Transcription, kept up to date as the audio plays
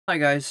Hi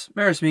guys,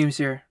 Maris Memes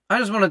here. I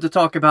just wanted to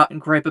talk about and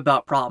gripe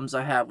about problems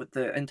I have with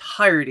the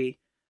entirety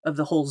of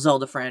the whole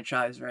Zelda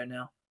franchise right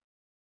now.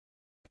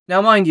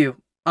 Now mind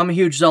you, I'm a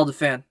huge Zelda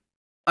fan.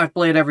 I've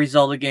played every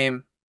Zelda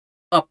game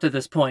up to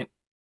this point.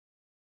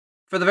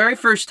 For the very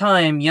first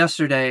time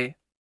yesterday,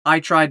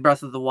 I tried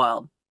Breath of the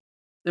Wild.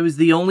 It was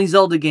the only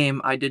Zelda game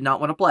I did not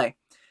want to play.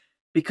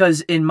 Because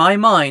in my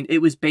mind, it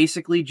was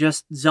basically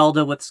just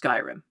Zelda with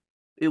Skyrim.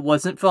 It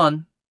wasn't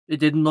fun.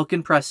 It didn't look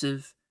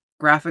impressive.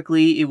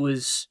 Graphically, it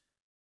was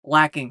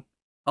lacking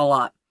a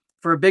lot.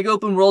 For a big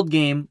open world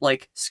game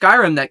like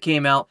Skyrim that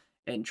came out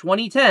in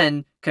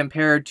 2010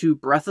 compared to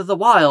Breath of the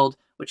Wild,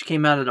 which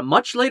came out at a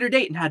much later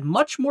date and had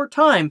much more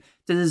time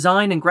to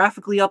design and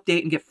graphically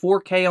update and get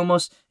 4K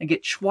almost and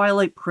get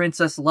Twilight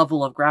Princess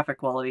level of graphic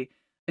quality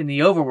in the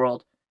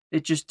overworld,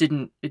 it just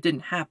didn't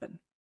happen.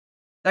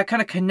 That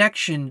kind of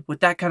connection with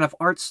that kind of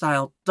art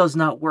style does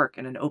not work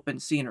in an open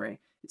scenery.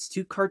 It's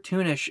too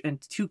cartoonish and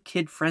too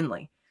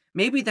kid-friendly.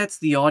 Maybe that's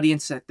the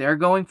audience that they're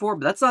going for,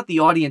 but that's not the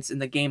audience in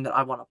the game that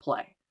I want to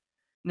play.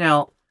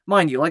 Now,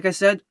 mind you, like I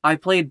said, I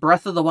played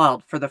Breath of the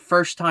Wild for the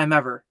first time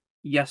ever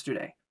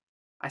yesterday.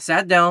 I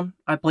sat down,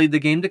 I played the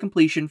game to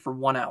completion for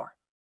 1 hour.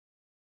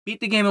 Beat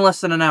the game in less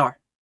than an hour.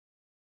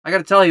 I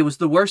gotta tell you, it was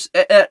the worst.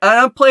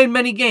 I've played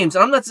many games,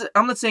 and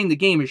I'm not saying the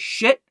game is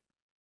shit.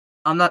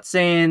 I'm not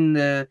saying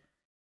the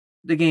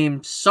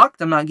game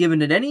sucked. I'm not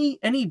giving it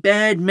any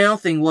bad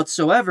mouthing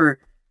whatsoever.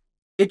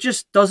 It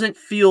just doesn't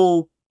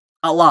feel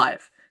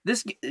alive.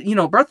 This,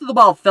 Breath of the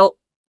Wild felt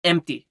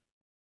empty.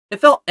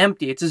 It felt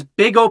empty. It's this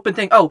big open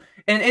thing. Oh,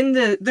 and in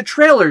the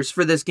trailers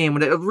for this game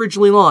when it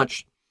originally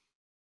launched,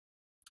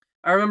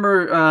 I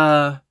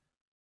remember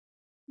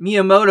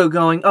Miyamoto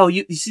going, "Oh,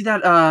 you see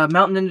that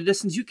mountain in the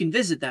distance? You can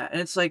visit that." And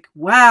it's like,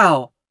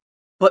 wow.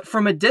 But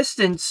from a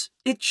distance,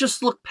 it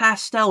just looked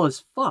pastel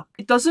as fuck.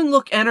 It doesn't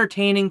look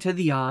entertaining to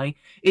the eye.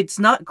 It's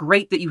not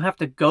great that you have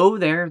to go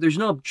there. There's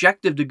no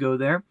objective to go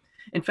there.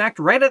 In fact,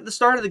 right at the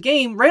start of the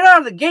game, right out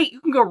of the gate, you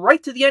can go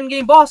right to the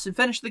endgame boss and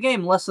finish the game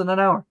in less than an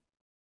hour.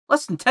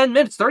 Less than 10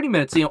 minutes, 30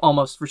 minutes,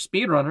 almost, for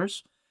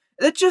speedrunners.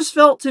 It just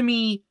felt to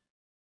me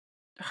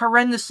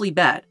horrendously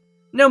bad.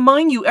 Now,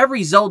 mind you,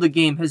 every Zelda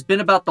game has been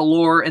about the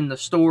lore and the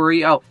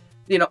story. Oh,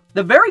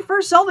 the very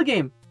first Zelda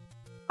game.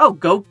 Oh,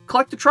 go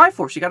collect the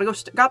Triforce. You gotta go,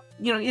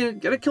 you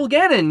gotta kill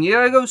Ganon. You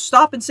gotta go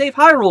stop and save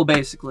Hyrule,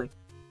 basically.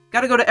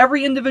 Gotta go to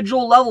every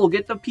individual level,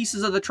 get the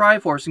pieces of the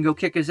Triforce, and go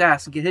kick his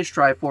ass and get his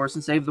Triforce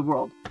and save the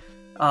world.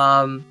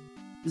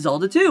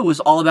 Zelda 2 was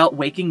all about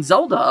waking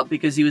Zelda up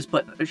because she was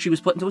put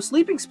into a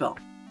sleeping spell.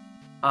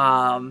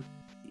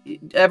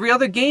 Every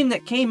other game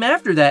that came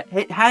after that,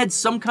 it had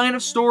some kind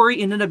of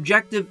story and an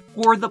objective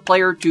for the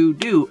player to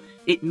do.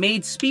 It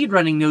made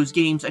speedrunning those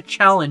games a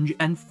challenge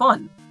and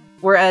fun.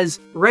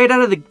 Whereas, right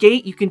out of the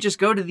gate, you can just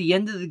go to the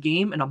end of the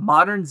game in a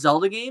modern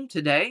Zelda game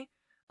today.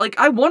 Like,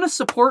 I want to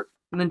support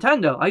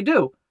Nintendo, I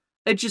do.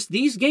 It's just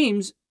these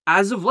games,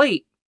 as of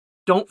late,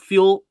 don't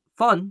feel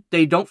fun.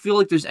 They don't feel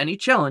like there's any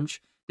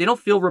challenge. They don't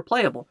feel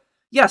replayable.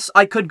 Yes,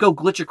 I could go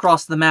glitch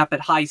across the map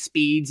at high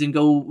speeds and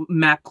go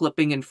map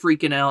clipping and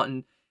freaking out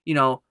and,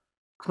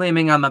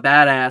 claiming I'm a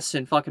badass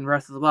in fucking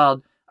Breath of the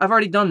Wild. I've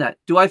already done that.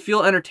 Do I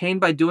feel entertained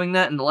by doing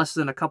that in less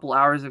than a couple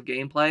hours of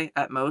gameplay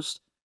at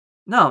most?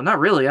 No, not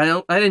really. I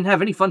didn't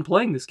have any fun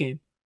playing this game.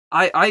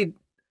 Above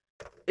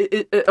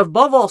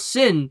all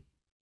sin,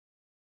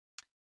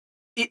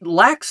 it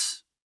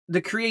lacks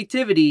the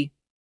creativity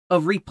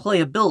of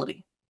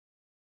replayability.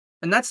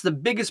 And that's the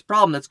biggest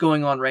problem that's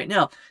going on right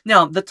now.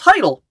 Now, the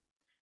title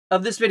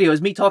of this video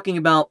is me talking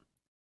about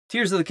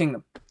Tears of the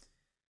Kingdom.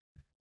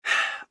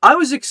 I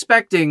was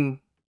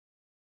expecting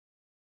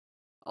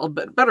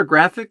better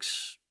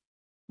graphics,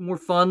 more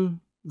fun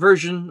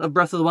version of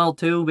Breath of the Wild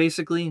 2,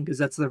 basically, because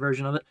that's their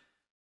version of it.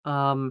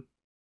 I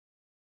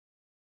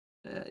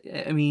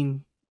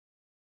mean,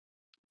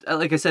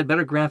 like I said,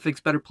 better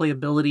graphics, better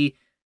playability,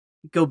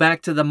 go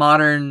back to the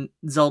modern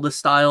Zelda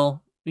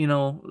style,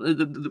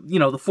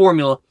 the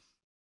formula.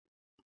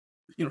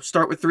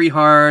 Start with 3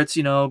 hearts,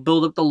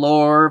 build up the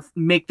lore,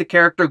 make the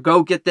character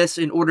go get this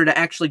in order to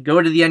actually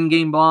go to the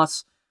endgame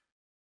boss.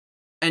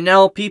 And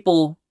now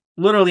people,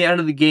 literally out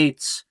of the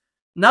gates,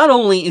 not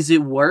only is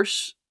it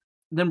worse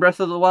than Breath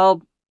of the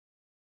Wild,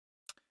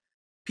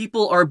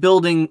 people are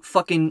building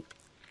fucking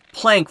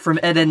Plank from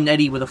Ed, Edd and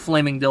Eddy with a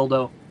flaming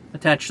dildo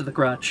attached to the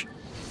crotch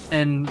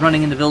and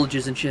running into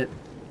villages and shit.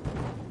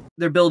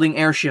 They're building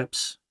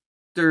airships.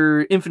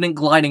 They're infinite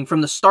gliding from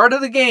the start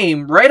of the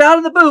game, right out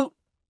of the boot,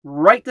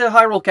 right to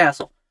Hyrule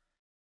Castle.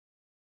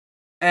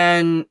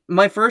 And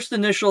my first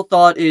initial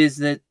thought is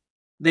that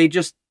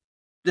this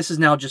is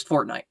now just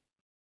Fortnite.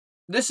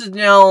 This is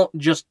now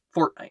just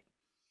Fortnite.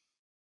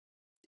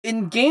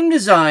 In game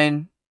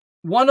design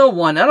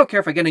 101, I don't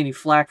care if I get any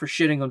flack for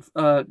shitting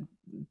on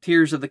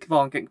Tears of the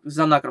Fallen King, because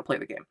I'm not going to play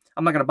the game.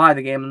 I'm not going to buy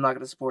the game, I'm not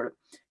going to support it.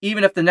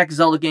 Even if the next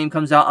Zelda game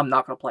comes out, I'm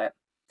not going to play it.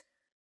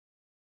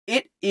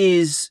 It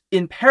is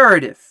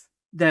imperative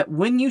that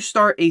when you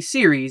start a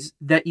series,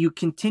 that you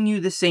continue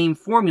the same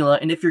formula,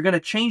 and if you're going to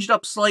change it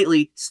up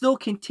slightly, still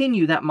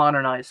continue that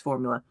modernized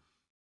formula.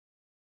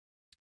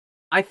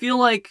 I feel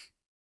like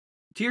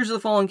Tears of the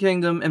Fallen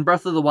Kingdom and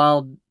Breath of the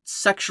Wild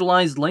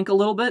sexualized Link a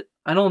little bit.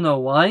 I don't know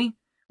why.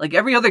 Like,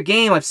 every other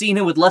game, I've seen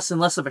him with less and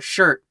less of a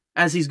shirt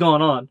as he's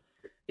gone on.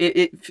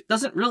 It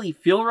doesn't really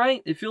feel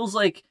right. It feels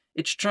like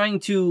it's trying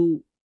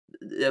to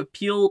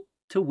appeal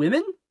to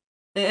women.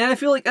 And I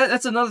feel like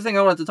that's another thing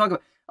I wanted to talk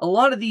about. A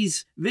lot of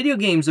these video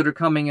games that are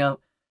coming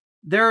out,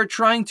 they're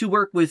trying to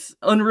work with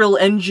Unreal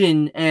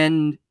Engine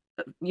and,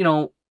 you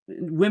know,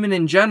 women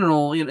in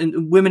general, you know,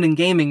 and women in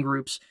gaming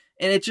groups.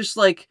 And it's just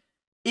like,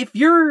 if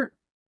your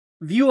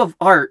view of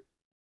art,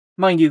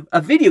 mind you,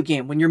 a video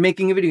game, when you're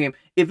making a video game,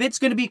 if it's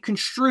going to be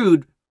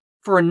construed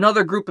for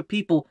another group of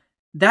people,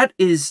 that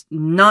is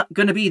not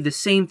going to be the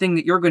same thing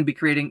that you're going to be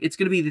creating. It's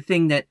going to be the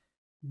thing that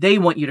they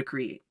want you to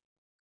create.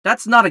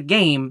 That's not a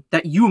game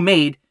that you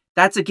made.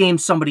 That's a game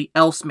somebody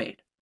else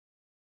made.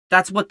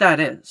 That's what that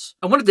is.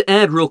 I wanted to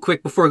add real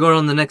quick before I go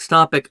on to the next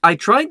topic. I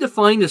tried to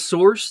find a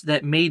source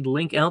that made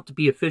Link out to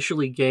be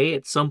officially gay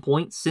at some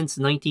point since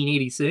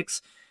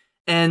 1986.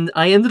 And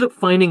I ended up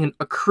finding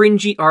a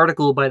cringy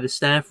article by the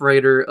staff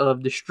writer of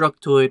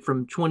Destructoid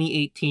from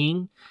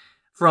 2018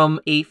 from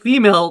a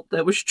female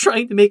that was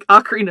trying to make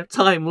Ocarina of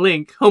Time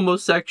Link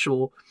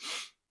homosexual.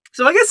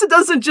 So I guess it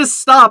doesn't just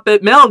stop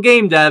at male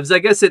game devs. I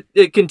guess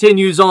it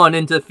continues on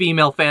into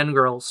female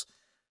fangirls.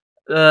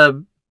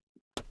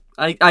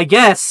 I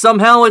guess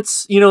somehow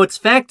it's, you know, it's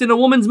fact in a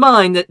woman's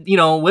mind that, you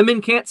know,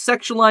 women can't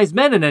sexualize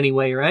men in any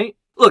way, right?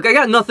 Look, I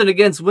got nothing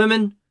against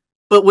women.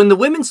 But when the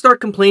women start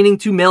complaining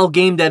to male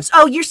game devs,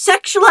 oh, you're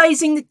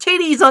sexualizing the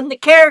titties on the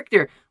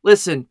character.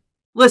 Listen,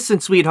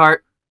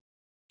 sweetheart.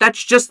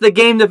 That's just the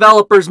game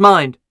developer's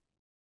mind.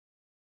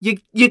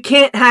 You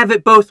can't have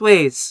it both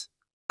ways.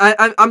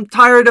 I'm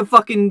tired of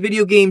fucking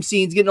video game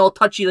scenes getting all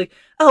touchy like,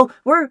 oh,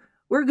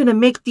 we're gonna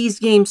make these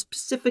games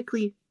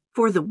specifically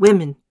for the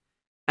women.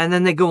 And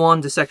then they go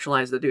on to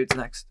sexualize the dudes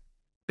next.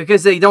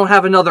 Because they don't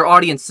have another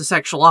audience to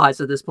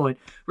sexualize at this point.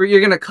 Where you're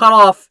gonna cut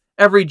off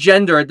every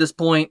gender at this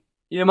point.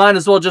 You might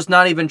as well just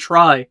not even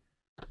try.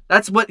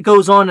 That's what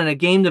goes on in a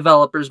game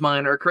developer's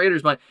mind or a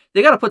creator's mind.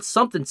 They gotta put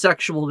something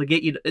sexual to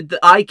get you the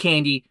eye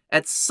candy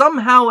at some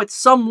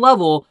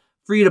level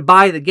for you to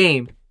buy the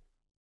game.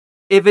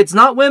 If it's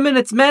not women,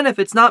 it's men. If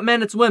it's not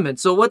men, it's women.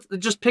 So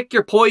just pick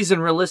your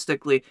poison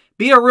realistically.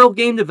 Be a real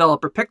game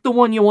developer. Pick the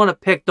one you want to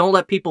pick. Don't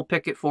let people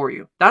pick it for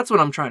you. That's what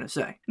I'm trying to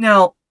say.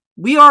 Now,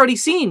 we already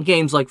seen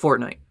games like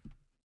Fortnite.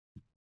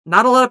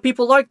 Not a lot of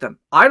people like them.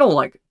 I don't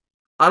like it.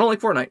 I don't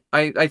like Fortnite.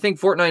 I think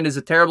Fortnite is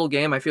a terrible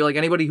game. I feel like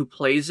anybody who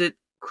plays it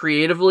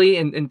creatively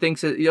and thinks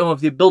that, you know,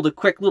 if they build a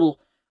quick little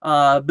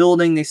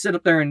building, they sit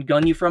up there and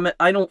gun you from it.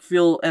 I don't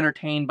feel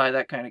entertained by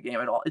that kind of game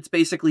at all. It's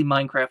basically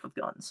Minecraft with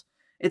guns.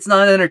 It's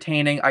not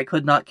entertaining. I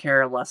could not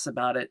care less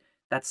about it.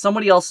 That's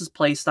somebody else's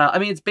playstyle. I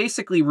mean, it's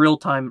basically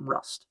real-time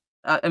Rust.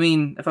 I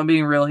mean, if I'm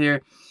being real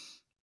here,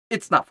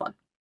 it's not fun.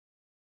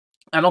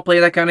 I don't play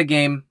that kind of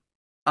game.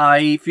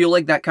 I feel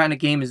like that kind of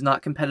game is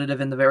not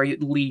competitive in the very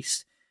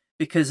least,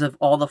 because of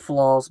all the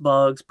flaws,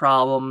 bugs,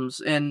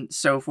 problems, and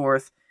so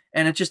forth.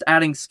 And it's just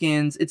adding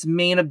skins. Its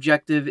main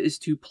objective is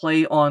to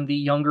play on the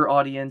younger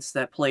audience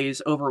that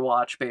plays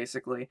Overwatch,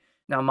 basically.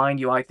 Now, mind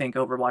you, I think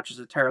Overwatch is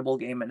a terrible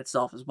game in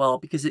itself as well,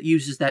 because it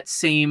uses that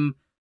same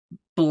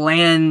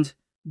bland,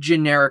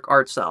 generic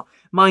art style.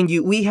 Mind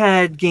you, we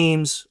had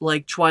games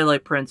like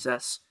Twilight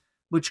Princess,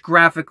 which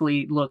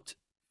graphically looked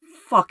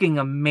fucking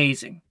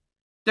amazing.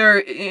 There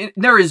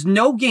is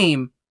no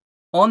game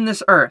on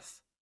this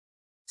earth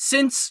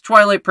since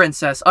Twilight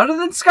Princess, other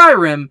than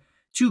Skyrim,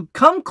 to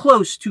come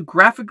close to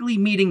graphically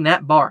meeting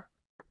that bar.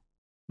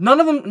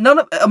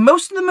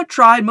 Most of them have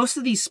tried. Most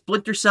of these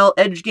Splinter Cell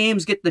Edge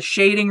games get the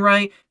shading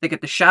right. They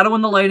get the shadow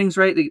and the lighting's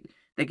right.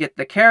 They get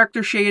the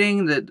character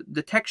shading,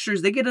 the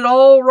textures. They get it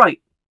all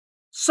right.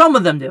 Some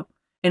of them do.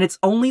 And it's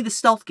only the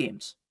stealth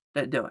games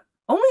that do it.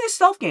 Only the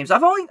stealth games.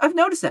 I've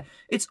noticed that.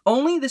 It's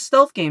only the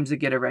stealth games that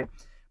get it right.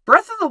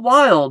 Breath of the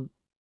Wild,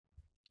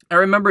 I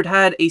remember it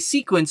had a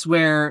sequence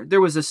where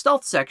there was a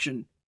stealth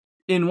section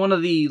in one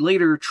of the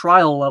later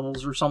trial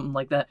levels or something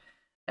like that.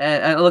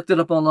 And I looked it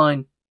up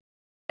online.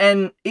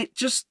 And it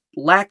just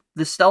lacked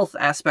the stealth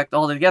aspect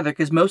altogether,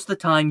 because most of the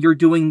time you're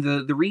doing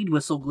the reed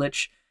whistle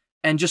glitch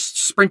and just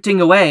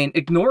sprinting away and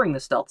ignoring the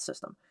stealth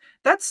system.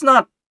 That's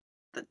not...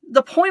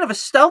 The point of a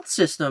stealth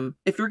system,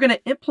 if you're going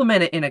to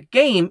implement it in a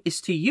game,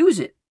 is to use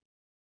it.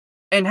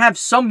 And have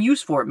some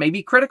use for it.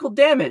 Maybe critical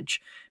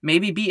damage.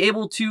 Maybe be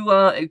able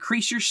to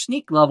increase your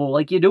sneak level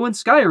like you do in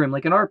Skyrim,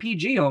 like an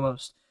RPG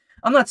almost.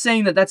 I'm not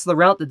saying that that's the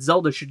route that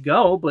Zelda should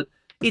go, but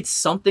it's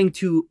something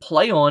to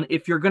play on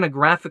if you're going to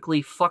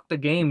graphically fuck the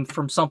game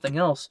from something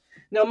else.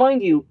 Now,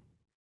 mind you,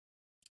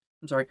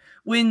 I'm sorry,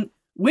 when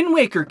Wind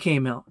Waker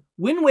came out,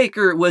 Wind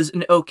Waker was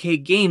an okay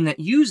game that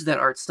used that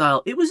art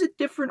style. It was a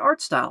different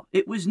art style.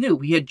 It was new.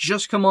 We had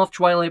just come off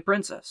Twilight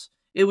Princess.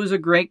 It was a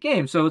great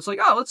game. So it's like,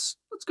 oh, let's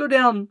go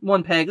down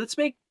one peg. Let's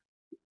make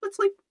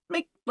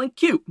Link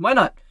cute. Why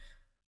not?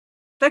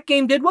 That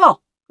game did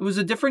well. It was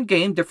a different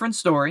game, different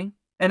story,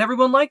 and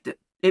everyone liked it.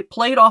 It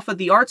played off of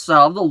the art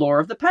style of the lore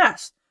of the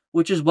past,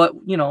 which is what,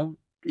 you know,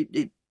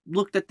 it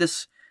looked at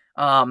this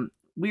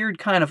weird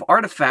kind of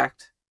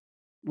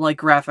artifact-like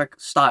graphic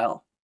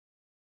style.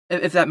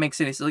 If that makes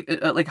any sense.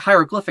 Like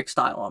hieroglyphic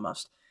style,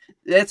 almost.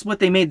 That's what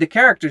they made the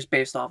characters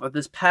based off of.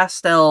 This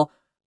pastel,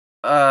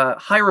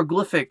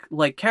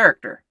 hieroglyphic-like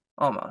character,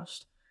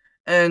 almost.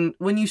 And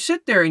when you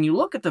sit there and you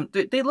look at them,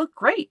 they look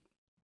great.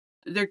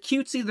 They're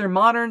cutesy, they're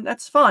modern,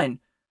 that's fine.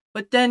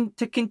 But then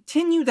to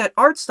continue that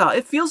art style,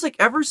 it feels like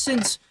ever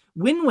since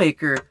Wind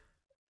Waker,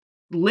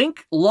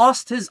 Link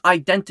lost his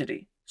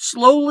identity.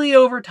 Slowly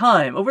over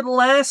time. Over the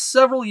last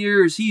several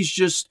years, he's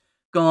just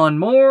gone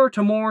more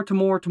to more to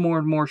more to more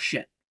and more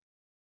shit.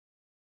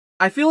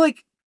 I feel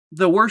like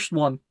the worst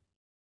one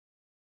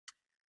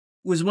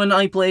was when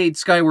I played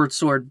Skyward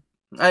Sword.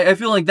 I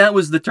feel like that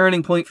was the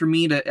turning point for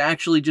me to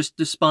actually just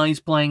despise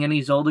playing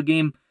any Zelda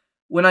game.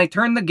 When I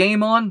turned the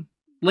game on,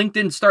 Link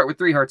didn't start with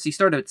 3 hearts, he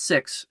started at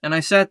 6. And I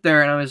sat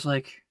there and I was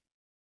like,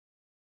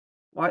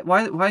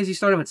 why is he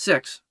starting with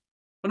 6?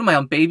 What am I,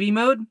 on baby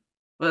mode?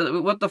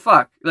 What the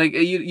fuck? Like,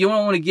 you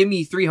don't want to give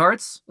me 3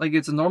 hearts? Like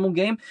it's a normal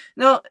game?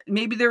 No,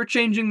 maybe they were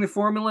changing the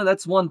formula,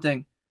 that's one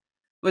thing.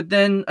 But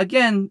then,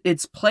 again,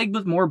 it's plagued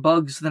with more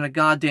bugs than a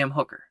goddamn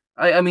hooker.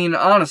 I mean,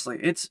 honestly,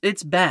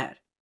 it's bad.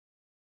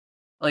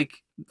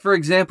 Like, for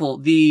example,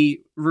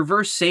 the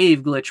reverse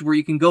save glitch where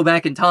you can go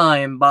back in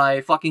time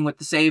by fucking with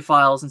the save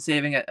files and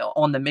saving it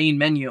on the main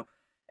menu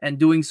and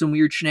doing some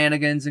weird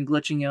shenanigans and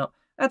glitching out.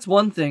 That's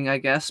one thing, I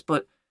guess,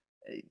 but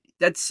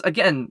that's,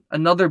 again,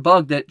 another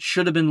bug that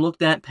should have been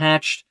looked at,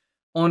 patched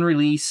on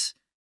release,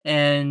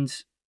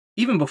 and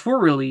even before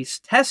release,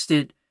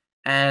 tested,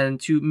 and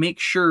to make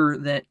sure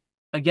that,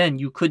 again,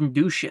 you couldn't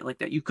do shit like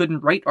that. You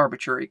couldn't write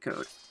arbitrary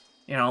code,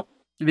 you know?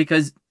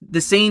 Because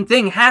the same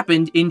thing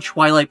happened in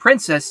Twilight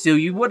Princess, so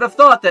you would have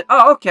thought that,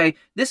 oh, okay,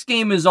 this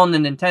game is on the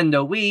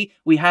Nintendo Wii.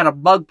 We had a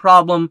bug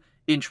problem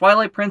in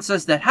Twilight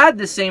Princess that had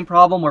the same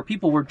problem where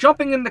people were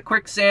jumping in the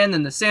quicksand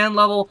in the sand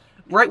level,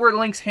 right where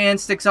Link's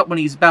hand sticks up when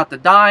he's about to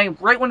die,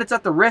 right when it's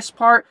at the wrist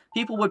part,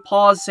 people would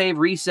pause, save,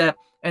 reset,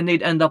 and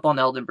they'd end up on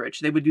Elden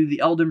Bridge. They would do the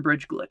Elden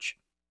Bridge glitch,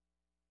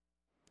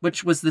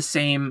 which was the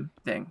same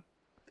thing.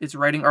 It's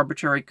writing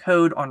arbitrary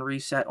code on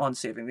reset on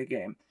saving the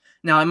game.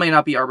 Now, it might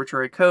not be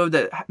arbitrary code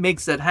that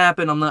makes that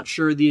happen. I'm not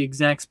sure the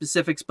exact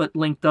specifics, but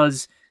Link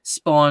does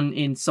spawn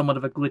in somewhat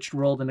of a glitched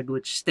world and a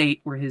glitched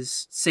state where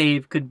his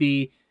save could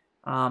be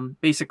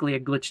basically a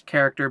glitched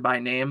character by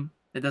name.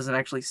 It doesn't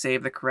actually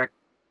save the correct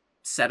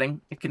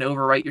setting. It can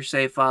overwrite your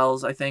save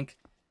files, I think.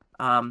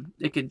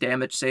 It can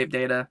damage save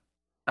data.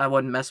 I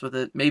wouldn't mess with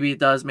it. Maybe it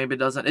does, maybe it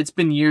doesn't. It's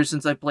been years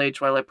since I played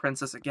Twilight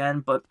Princess again,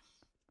 but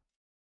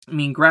I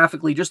mean,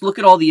 graphically, just look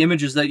at all the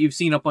images that you've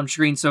seen up on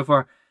screen so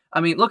far. I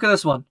mean, look at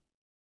this one.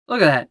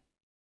 Look at that.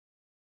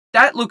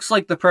 That looks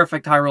like the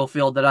perfect Hyrule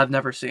field that I've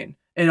never seen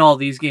in all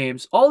these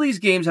games. All these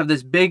games have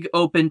this big,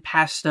 open,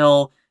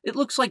 pastel. It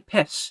looks like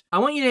piss. I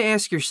want you to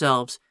ask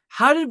yourselves,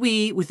 how did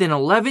we, within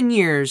 11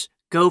 years,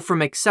 go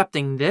from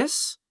accepting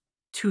this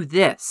to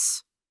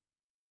this?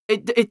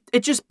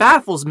 It just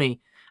baffles me.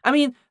 I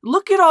mean,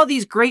 look at all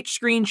these great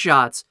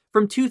screenshots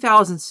from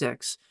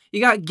 2006. You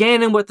got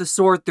Ganon with the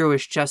sword through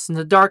his chest and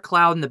the dark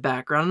cloud in the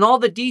background and all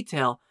the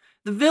detail.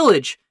 The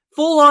village,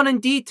 full on in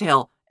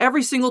detail.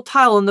 Every single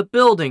tile in the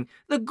building.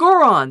 The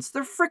Gorons,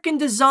 their frickin'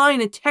 design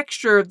and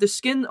texture of the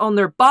skin on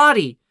their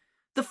body.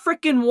 The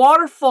frickin'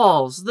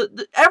 waterfalls,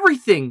 the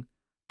everything.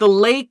 The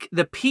lake,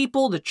 the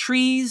people, the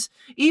trees,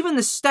 even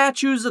the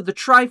statues of the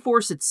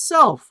Triforce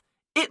itself.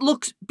 It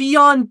looks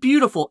beyond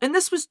beautiful. And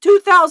this was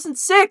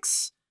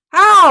 2006.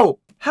 How?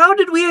 How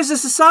did we as a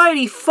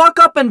society fuck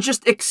up and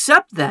just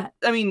accept that?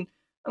 I mean,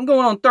 I'm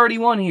going on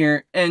 31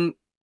 here, and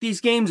these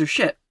games are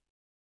shit.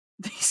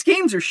 These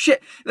games are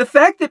shit. The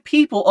fact that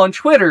people on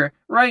Twitter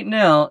right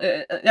now,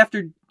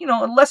 after, you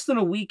know, less than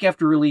a week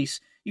after release,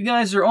 you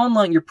guys are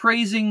online, you're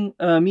praising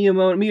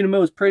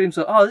Miyamoto is praising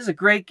himself. Oh, this is a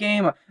great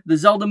game.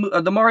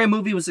 The Mario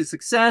movie was a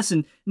success,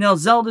 and now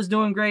Zelda's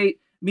doing great.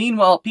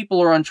 Meanwhile,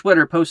 people are on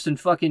Twitter posting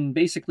fucking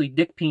basically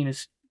dick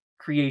penis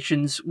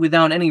creations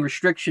without any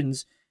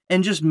restrictions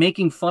and just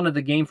making fun of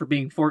the game for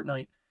being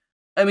Fortnite.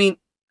 I mean,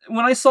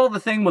 when I saw the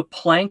thing with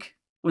Plank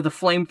with a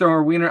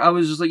flamethrower wiener, I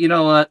was just like, you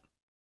know what?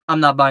 I'm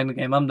not buying the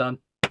game. I'm done.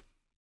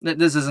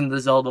 This isn't the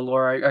Zelda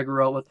lore I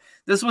grew up with.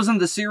 This wasn't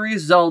the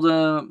serious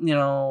Zelda, you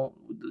know,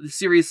 the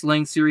serious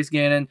Link, serious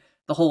Ganon,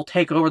 the whole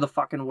take over the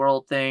fucking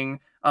world thing.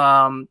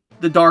 The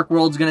Dark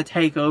World's gonna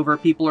take over,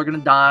 people are gonna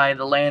die,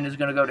 the land is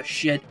gonna go to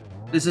shit.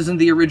 This isn't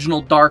the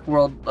original Dark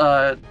World,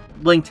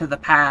 Link to the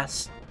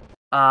Past.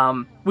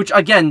 Which,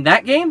 again,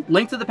 that game,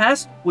 Link to the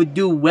Past, would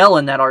do well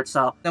in that art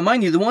style. Now,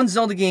 mind you, the one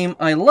Zelda game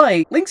I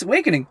like, Link's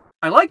Awakening.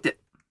 I liked it.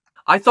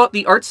 I thought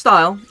the art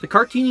style, the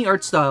cartoony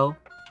art style,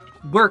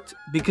 worked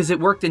because it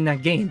worked in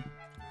that game.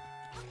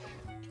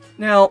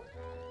 Now,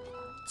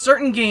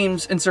 certain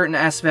games in certain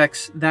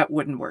aspects, that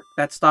wouldn't work.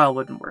 That style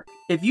wouldn't work.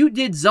 If you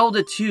did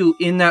Zelda 2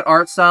 in that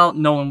art style,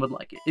 no one would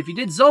like it. If you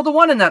did Zelda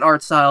 1 in that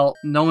art style,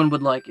 no one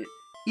would like it.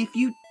 If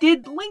you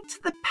did Link to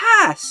the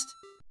Past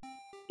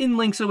in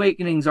Link's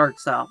Awakening's art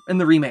style, in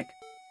the remake,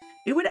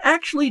 it would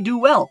actually do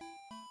well.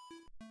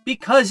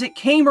 Because it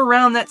came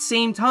around that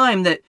same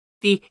time that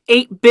The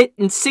 8-bit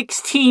and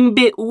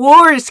 16-bit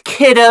wars,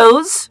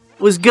 kiddos,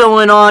 was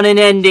going on and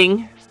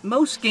ending.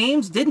 Most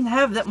games didn't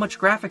have that much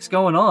graphics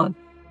going on.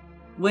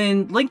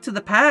 When Link to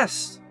the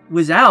Past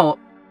was out,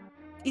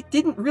 it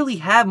didn't really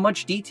have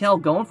much detail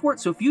going for it,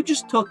 so if you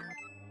just took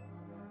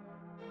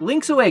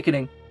Link's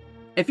Awakening,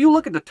 if you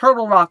look at the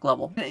Turtle Rock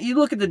level, you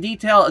look at the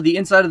detail of the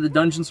inside of the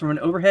dungeons from an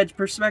overhead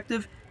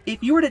perspective,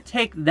 if you were to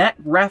take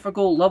that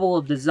graphical level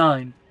of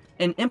design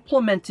and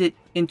implement it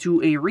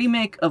into a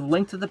remake of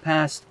Link to the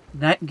Past,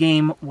 that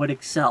game would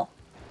excel.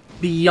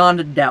 Beyond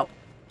a doubt.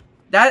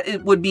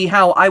 That would be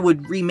how I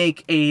would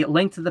remake a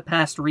Link to the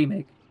Past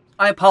remake.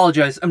 I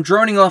apologize, I'm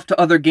droning off to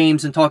other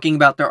games and talking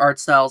about their art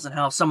styles and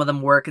how some of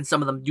them work and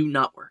some of them do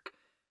not work.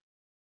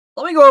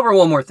 Let me go over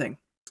one more thing.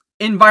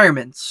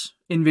 Environments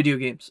in video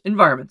games.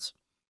 Environments.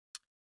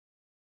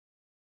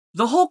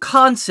 The whole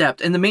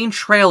concept and the main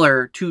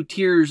trailer to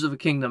Tears of a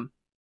Kingdom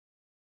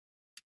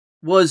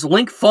was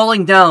Link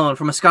falling down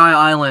from a sky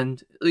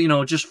island, you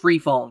know, just free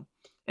falling.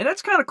 And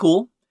that's kind of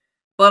cool.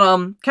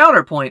 But,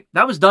 counterpoint,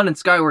 that was done in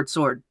Skyward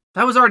Sword.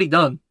 That was already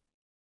done.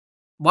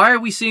 Why are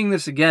we seeing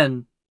this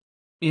again?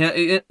 Yeah,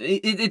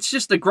 it's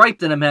just a gripe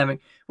that I'm having.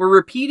 We're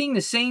repeating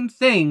the same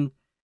thing,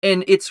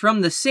 and it's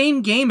from the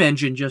same game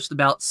engine, just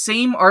about,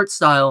 same art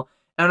style,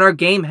 and our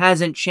game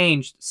hasn't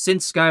changed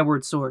since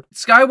Skyward Sword.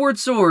 Skyward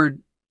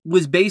Sword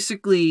was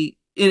basically,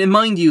 and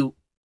mind you,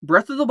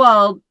 Breath of the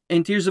Wild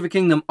and Tears of a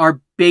Kingdom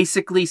are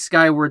basically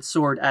Skyward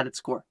Sword at its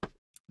core.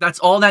 That's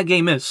all that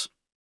game is.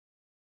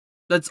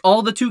 That's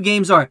all the two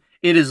games are.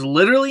 It is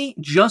literally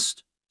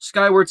just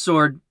Skyward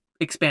Sword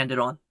expanded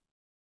on.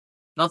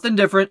 Nothing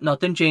different,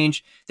 nothing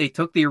changed. They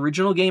took the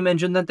original game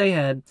engine that they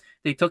had.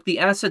 They took the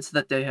assets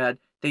that they had.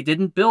 They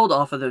didn't build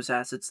off of those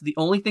assets. The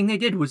only thing they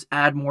did was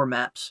add more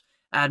maps.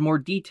 Add more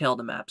detail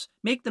to maps.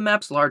 Make the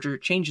maps larger,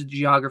 change the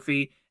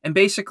geography, and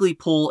basically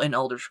pull an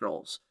Elder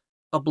Scrolls.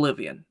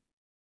 Oblivion.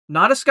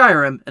 Not a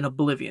Skyrim, an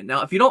Oblivion.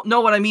 Now, if you don't know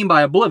what I mean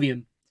by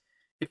Oblivion,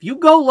 if you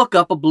go look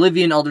up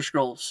Oblivion Elder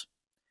Scrolls,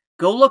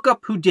 go look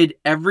up who did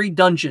every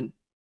dungeon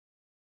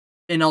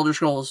in Elder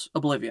Scrolls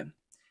Oblivion.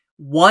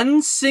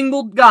 One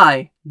single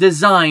guy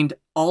designed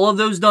all of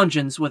those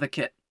dungeons with a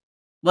kit.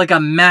 Like a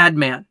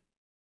madman.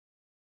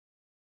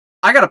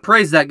 I gotta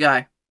praise that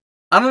guy.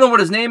 I don't know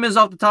what his name is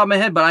off the top of my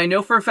head, but I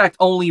know for a fact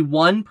only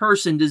one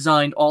person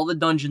designed all the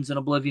dungeons in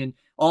Oblivion.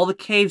 All the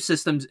cave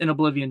systems in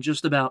Oblivion,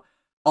 just about.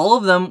 All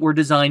of them were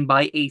designed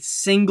by a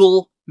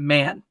single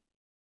man.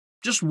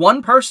 Just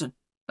one person.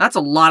 That's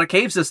a lot of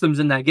cave systems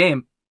in that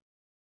game.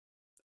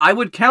 I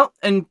would count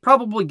and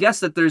probably guess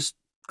that there's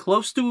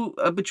close to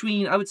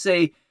between, I would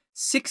say,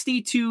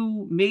 60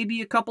 to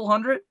maybe a couple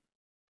hundred.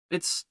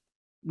 It's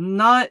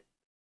not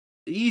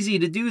easy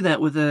to do that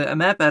with a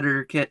map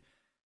editor kit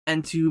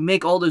and to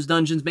make all those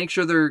dungeons, make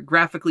sure they're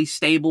graphically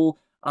stable,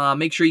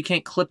 make sure you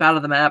can't clip out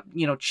of the map,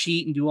 you know,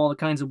 cheat and do all the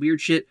kinds of weird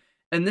shit.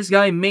 And this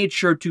guy made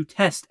sure to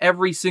test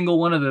every single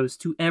one of those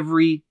to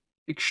every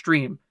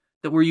extreme,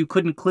 that where you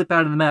couldn't clip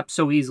out of the map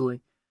so easily.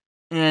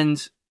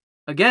 And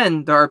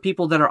again, there are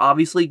people that are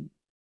obviously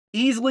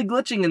easily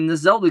glitching in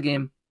this Zelda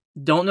game.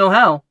 Don't know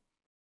how.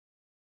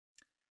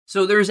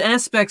 So there's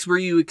aspects where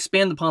you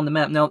expand upon the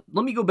map. Now,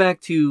 let me go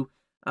back to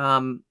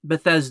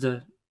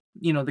Bethesda,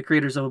 you know, the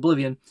creators of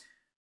Oblivion.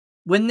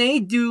 When they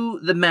do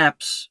the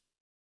maps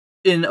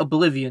in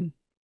Oblivion,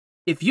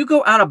 if you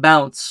go out of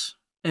bounds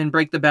and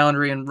break the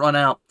boundary and run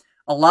out,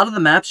 a lot of the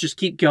maps just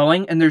keep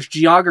going, and there's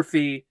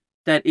geography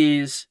that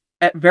is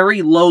at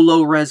very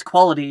low res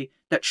quality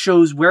that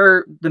shows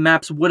where the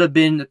maps would have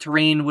been, the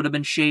terrain would have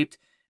been shaped,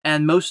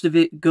 and most of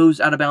it goes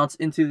out of bounds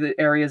into the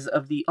areas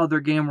of the other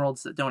game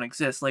worlds that don't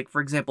exist. Like,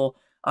 for example,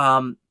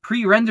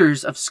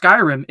 pre-renders of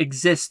Skyrim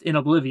exist in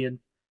Oblivion.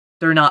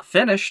 They're not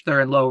finished,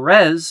 they're in low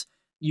res.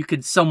 You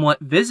could somewhat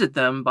visit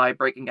them by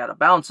breaking out of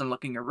bounds and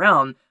looking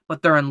around,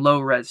 but they're in low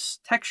res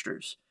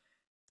textures.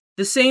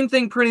 The same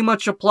thing pretty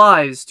much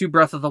applies to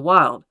Breath of the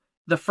Wild.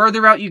 The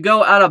further out you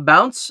go out of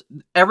bounds,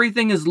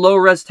 everything is low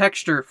res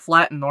texture,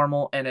 flat and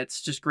normal, and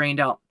it's just grained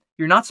out.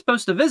 You're not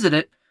supposed to visit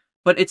it,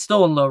 but it's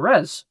still in low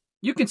res.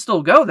 You can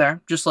still go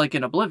there, just like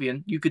in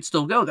Oblivion. You could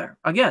still go there.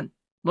 Again,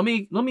 let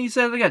me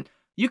say it again.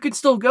 You could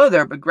still go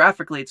there, but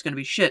graphically it's going to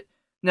be shit.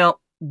 Now,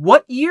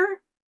 what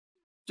year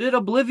did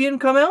Oblivion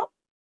come out?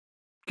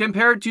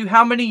 Compared to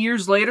how many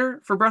years later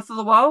for Breath of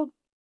the Wild?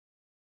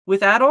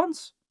 With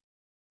add-ons?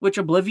 Which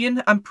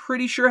Oblivion, I'm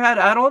pretty sure, had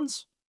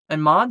add-ons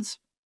and mods.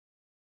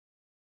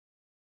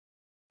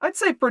 I'd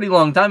say pretty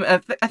long time.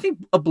 I think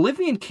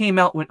Oblivion came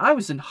out when I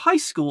was in high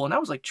school, and that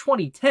was like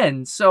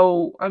 2010.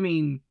 So, I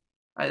mean,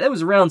 that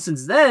was around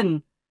since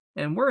then,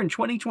 and we're in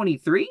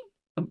 2023?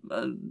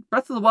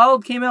 Breath of the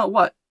Wild came out,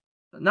 what?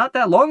 Not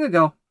that long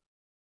ago.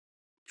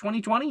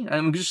 2020?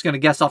 I'm just going to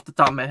guess off the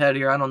top of my head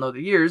here. I don't know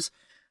the years.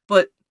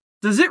 But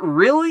does it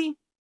really...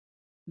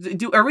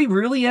 Are we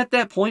really at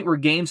that point where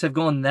games have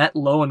gone that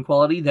low in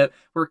quality that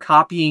we're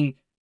copying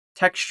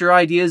texture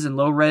ideas and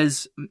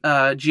low-res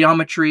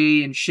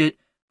geometry and shit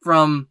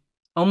from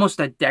almost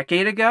a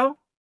decade ago?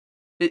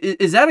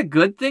 Is that a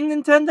good thing,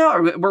 Nintendo?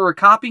 Or we're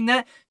copying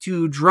that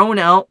to drone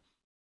out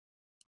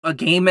a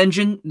game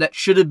engine that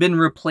should have been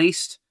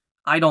replaced,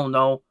 I don't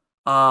know,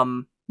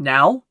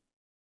 now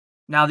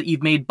that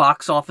you've made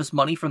box office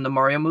money from the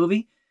Mario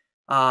movie.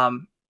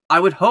 I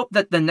would hope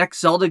that the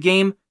next Zelda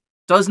game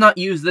does not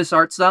use this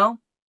art style.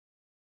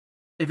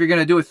 If you're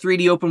going to do a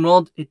 3D open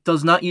world, it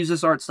does not use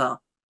this art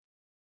style.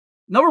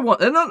 Number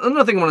one,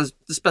 another thing I want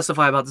to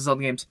specify about the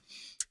Zelda games.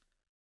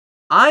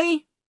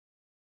 I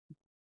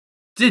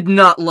did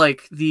not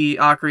like the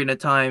Ocarina of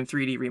Time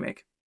 3D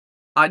remake.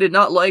 I did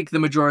not like the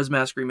Majora's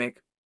Mask remake.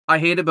 I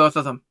hated both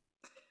of them.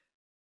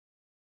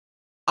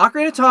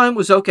 Ocarina of Time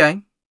was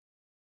okay.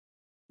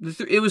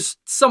 It was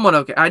somewhat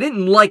okay. I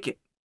didn't like it.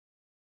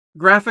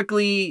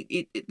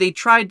 Graphically, they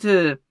tried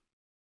to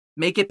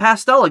make it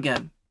pastel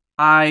again.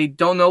 I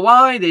don't know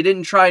why they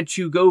didn't try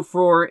to go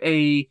for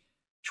a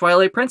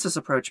Twilight Princess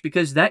approach,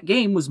 because that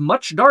game was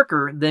much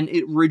darker than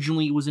it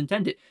originally was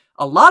intended.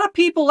 A lot of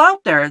people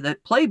out there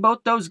that play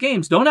both those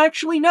games don't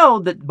actually know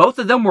that both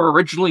of them were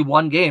originally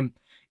one game.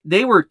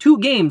 They were two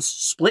games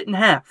split in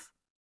half.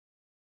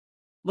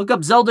 Look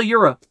up Zelda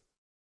Eura.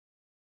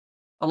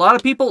 A lot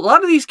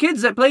of these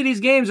kids that play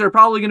these games are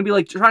probably going to be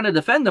like trying to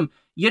defend them.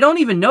 You don't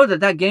even know that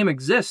that game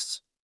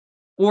exists,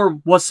 or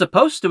was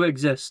supposed to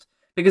exist,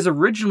 because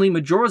originally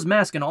Majora's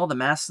Mask and all the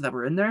masks that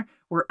were in there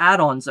were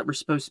add-ons that were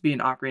supposed to be in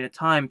Ocarina of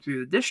Time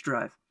through the disk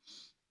drive.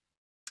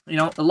 You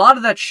know, a lot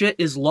of that shit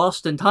is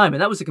lost in time,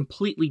 and that was a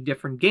completely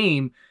different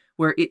game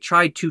where it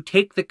tried to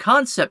take the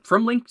concept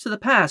from Link to the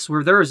Past,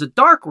 where there is a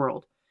dark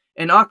world.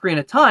 In Ocarina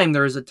of Time,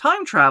 there is a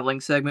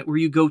time-traveling segment where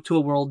you go to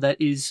a world that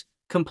is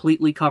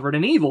completely covered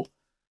in evil.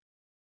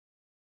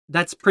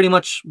 That's pretty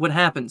much what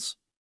happens.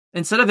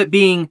 Instead of it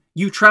being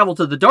you travel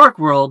to the dark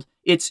world,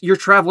 it's you're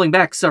traveling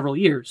back several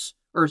years.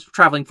 Or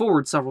traveling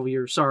forward several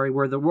years,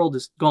 where the world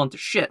has gone to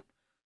shit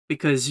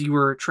because you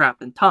were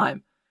trapped in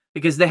time.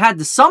 Because they had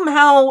to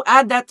somehow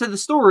add that to the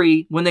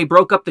story when they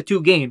broke up the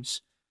two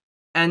games.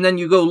 And then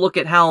you go look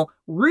at how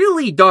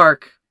really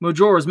dark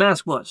Majora's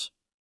Mask was.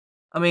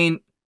 I mean,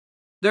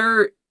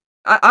 I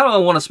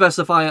don't want to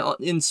specify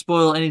and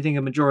spoil anything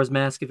of Majora's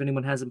Mask if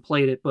anyone hasn't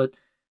played it, but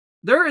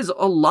there is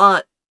a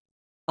lot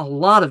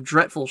of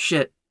dreadful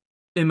shit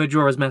in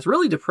Majora's Mask.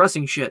 Really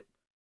depressing shit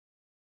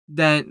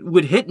that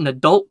would hit an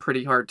adult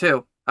pretty hard,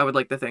 too, I would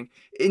like to think.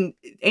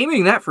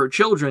 Aiming that for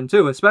children,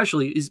 too,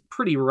 especially, is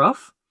pretty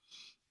rough.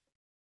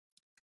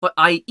 But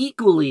I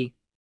equally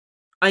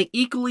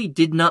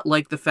did not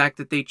like the fact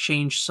that they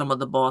changed some of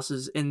the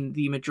bosses in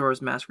the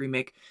Majora's Mask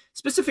remake.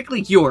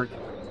 Specifically, Yorg.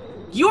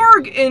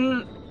 Yorg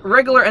in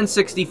regular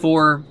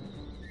N64,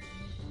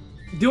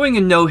 doing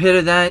a no-hit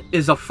of that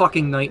is a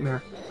fucking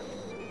nightmare.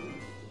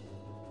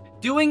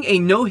 Doing a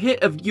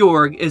no-hit of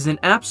Yorg is an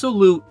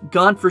absolute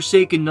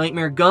godforsaken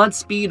nightmare.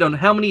 Godspeed on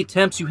how many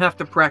attempts you have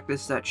to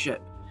practice that shit.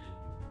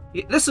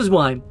 This is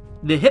why.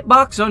 The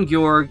hitbox on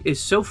Yorg is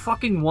so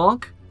fucking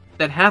wonk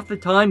that half the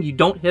time you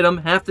don't hit him,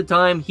 half the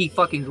time he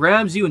fucking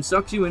grabs you and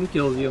sucks you in and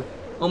kills you.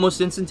 Almost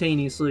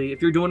instantaneously.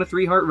 If you're doing a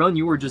 3-heart run,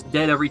 you are just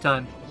dead every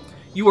time.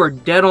 You are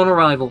dead on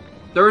arrival.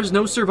 There is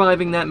no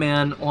surviving that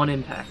man on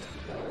impact.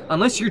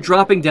 Unless you're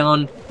dropping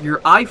down, your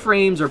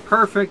iframes are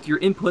perfect, your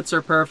inputs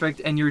are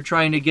perfect, and you're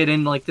trying to get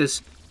in like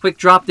this quick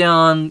drop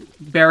down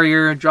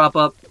barrier, drop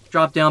up,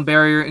 drop down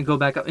barrier, and go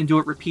back up and do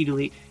it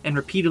repeatedly, and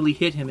repeatedly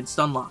hit him and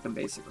stun lock him,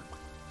 basically.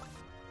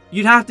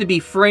 You'd have to be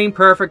frame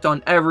perfect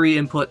on every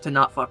input to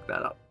not fuck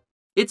that up.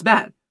 It's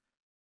bad.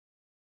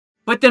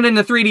 But then in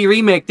the 3D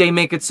remake, they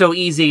make it so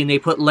easy, and they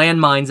put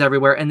landmines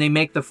everywhere, and they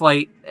make the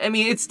fight... I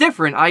mean, it's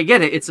different, I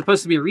get it, it's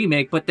supposed to be a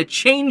remake, but to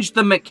change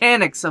the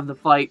mechanics of the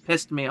fight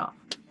pissed me off.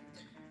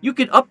 You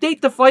could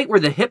update the fight where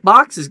the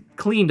hitbox is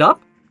cleaned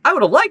up. I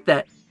would have liked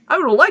that. I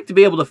would have liked to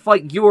be able to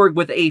fight Yorg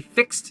with a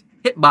fixed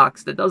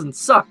hitbox that doesn't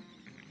suck.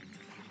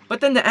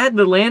 But then to add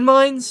the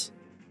landmines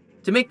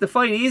to make the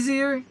fight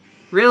easier?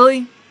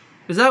 Really?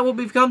 Is that what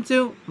we've come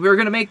to? We're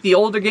going to make the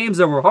older games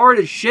that were hard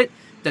as shit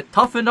that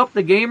toughened up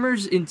the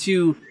gamers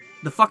into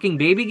the fucking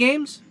baby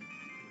games?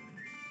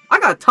 I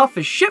got tough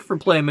as shit from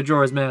playing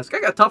Majora's Mask. I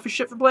got tough as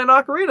shit from playing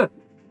Ocarina.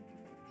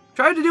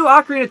 Tried to do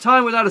Ocarina of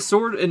Time without a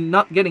sword and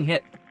not getting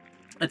hit.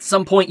 At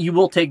some point, you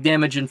will take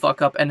damage and fuck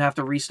up and have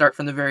to restart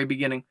from the very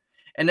beginning.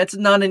 And that's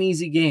not an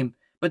easy game.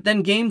 But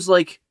then games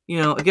like, you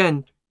know,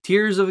 again,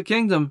 Tears of a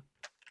Kingdom.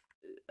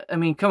 I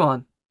mean, come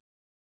on.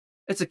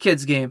 It's a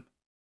kid's game.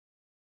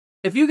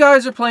 If you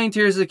guys are playing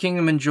Tears of the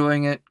Kingdom,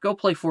 enjoying it, go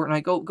play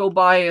Fortnite. Go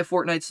buy a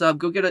Fortnite sub.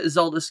 Go get a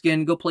Zelda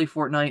skin. Go play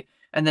Fortnite.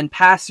 And then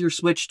pass your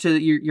Switch to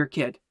your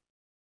kid.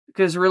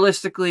 Because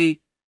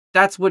realistically,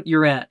 that's what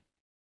you're at.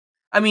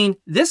 I mean,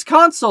 this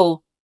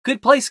console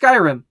could play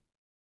Skyrim.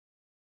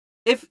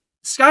 If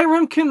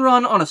Skyrim can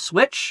run on a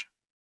Switch,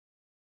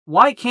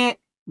 why can't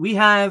we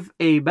have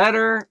a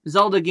better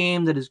Zelda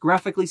game that is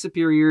graphically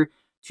superior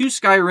to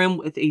Skyrim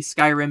with a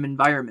Skyrim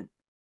environment?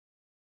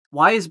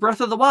 Why is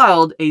Breath of the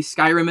Wild a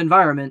Skyrim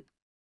environment?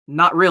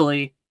 Not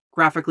really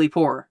graphically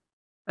poor.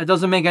 That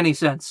doesn't make any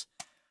sense.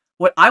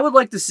 What I would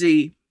like to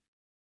see,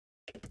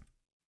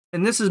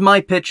 and this is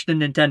my pitch to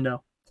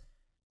Nintendo,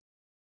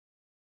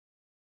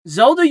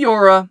 Zelda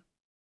Eura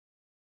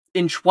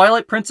in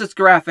Twilight Princess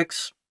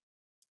graphics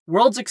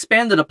worlds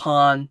expanded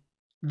upon,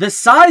 the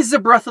size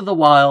of Breath of the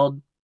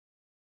Wild,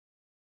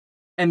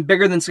 and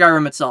bigger than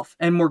Skyrim itself,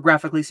 and more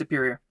graphically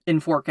superior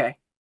in 4K.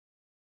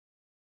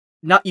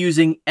 Not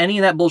using any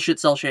of that bullshit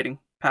cell shading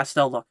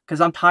pastel look,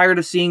 because I'm tired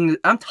of seeing...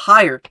 I'm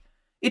tired.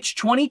 It's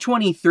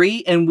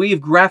 2023, and we've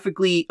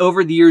graphically,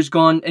 over the years,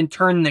 gone and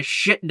turned the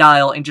shit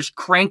dial and just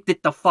cranked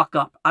it the fuck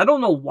up. I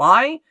don't know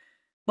why,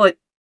 but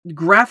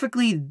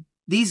graphically,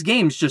 these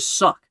games just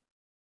suck.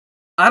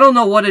 I don't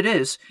know what it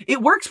is.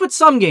 It works with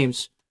some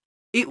games.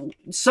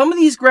 Some of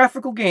these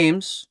graphical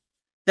games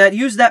that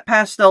use that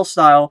pastel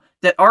style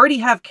that already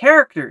have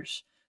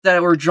characters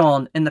that were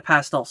drawn in the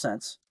pastel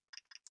sense.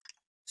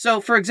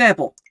 So, for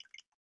example,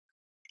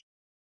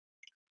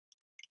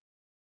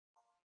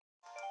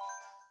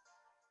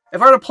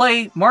 if I were to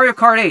play Mario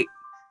Kart 8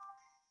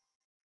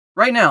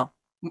 right now,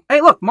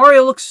 hey look,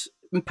 Mario looks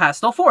in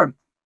pastel form.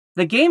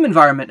 The game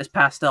environment is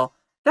pastel.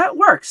 That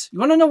works. You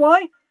want to know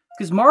why?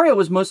 Because Mario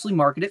was mostly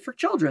marketed for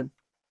children.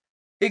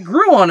 It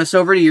grew on us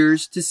over the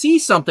years to see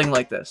something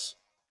like this,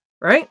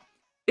 right?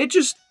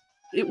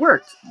 It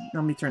worked.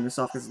 Let me turn this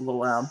off because it's a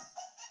little loud.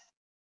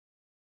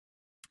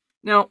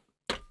 Now,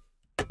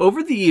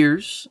 over the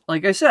years,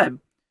 like I said,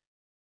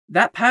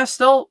 that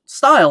pastel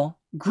style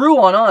grew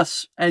on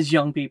us as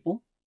young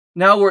people.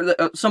 Now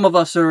some of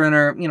us are in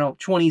our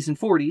 20s and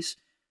 40s.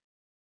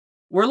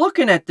 We're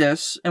looking at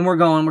this and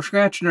we're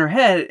scratching our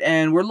head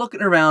and we're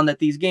looking around at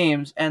these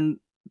games and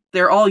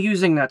they're all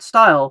using that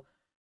style.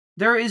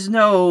 There's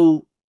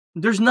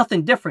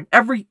nothing different.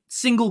 Every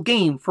single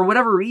game, for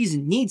whatever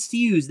reason, needs to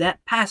use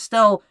that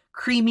pastel,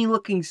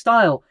 creamy-looking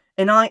style.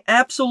 And I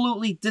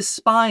absolutely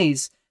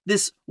despise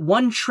this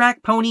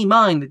one-track pony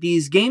mind that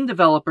these game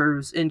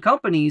developers and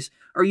companies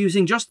are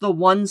using just the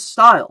one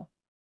style.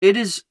 It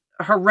is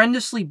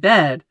horrendously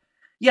bad.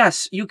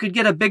 Yes, you could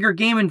get a bigger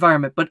game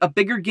environment, but a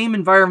bigger game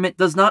environment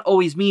does not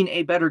always mean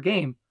a better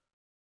game.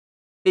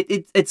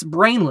 It's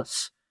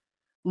brainless.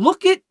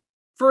 Look at,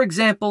 for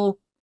example,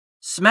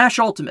 Smash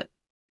Ultimate.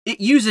 It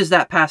uses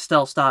that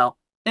pastel style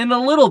in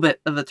a little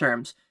bit of the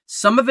terms.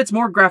 Some of it's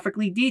more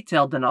graphically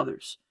detailed than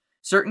others.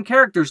 Certain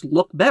characters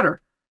look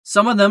better.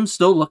 Some of them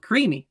still look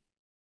creamy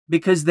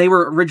because they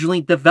were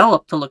originally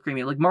developed to look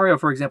creamy. Like Mario,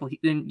 for example,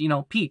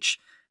 Peach.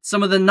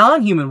 Some of the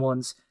non-human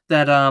ones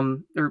that,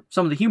 or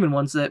some of the human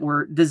ones that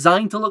were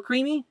designed to look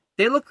creamy,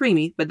 they look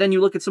creamy, but then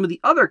you look at some of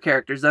the other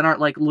characters that aren't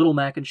like Little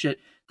Mac and shit,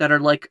 that are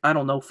like, I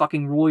don't know,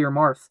 fucking Roy or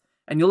Marth.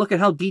 And you look at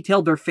how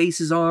detailed their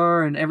faces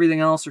are and everything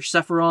else, or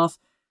Sephiroth.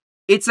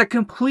 It's a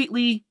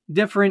completely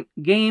different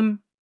game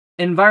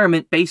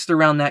environment based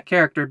around that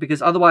character,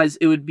 because otherwise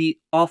it would be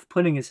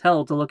off-putting as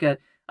hell to look at,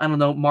 I don't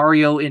know,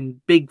 Mario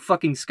in big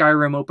fucking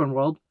Skyrim open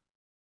world.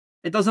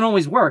 It doesn't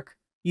always work.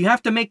 You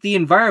have to make the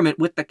environment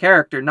with the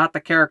character, not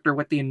the character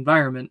with the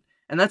environment.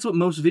 And that's what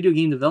most video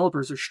game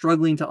developers are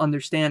struggling to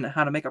understand,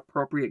 how to make an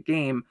appropriate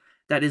game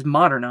that is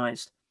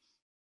modernized.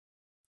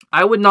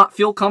 I would not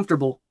feel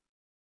comfortable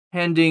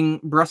handing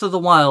Breath of the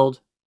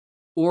Wild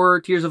or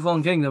Tears of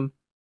Fallen Kingdom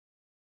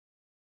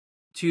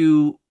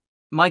to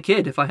my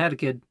kid if I had a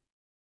kid.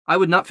 I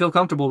would not feel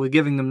comfortable with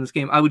giving them this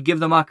game. I would give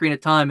them Ocarina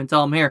of Time and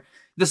tell them, here,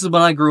 this is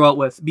what I grew up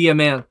with. Be a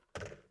man.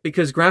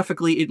 Because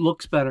graphically, it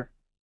looks better.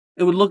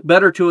 It would look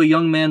better to a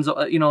young man's,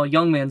 a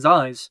young man's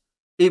eyes.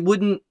 It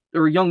wouldn't,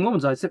 or a young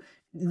woman's eyes.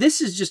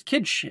 This is just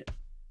kid shit.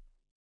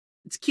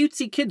 It's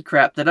cutesy kid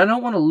crap that I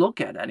don't want to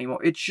look at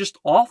anymore. It's just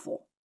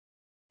awful.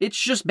 It's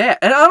just bad.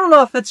 And I don't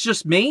know if that's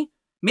just me.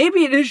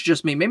 Maybe it is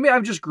just me. Maybe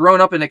I've just grown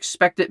up and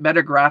expected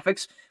better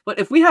graphics. But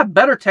if we have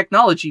better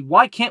technology,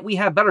 why can't we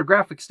have better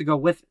graphics to go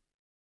with it?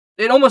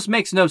 It almost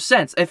makes no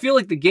sense. I feel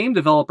like the game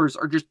developers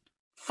are just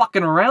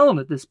fucking around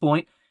at this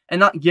point and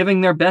not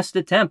giving their best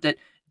attempt at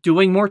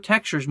doing more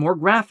textures, more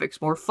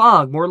graphics, more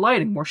fog, more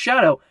lighting, more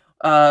shadow,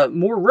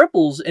 more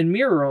ripples and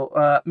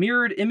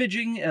mirrored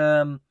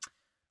imaging,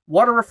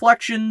 water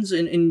reflections,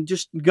 and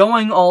just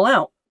going all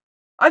out.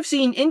 I've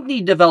seen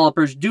indie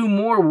developers do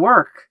more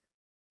work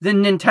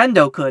than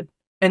Nintendo could,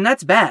 and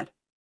that's bad.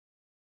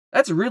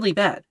 That's really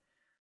bad.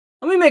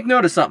 Let me make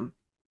note of something.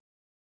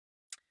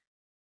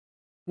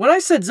 When I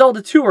said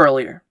Zelda 2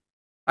 earlier,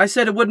 I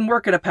said it wouldn't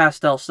work in a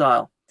pastel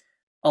style.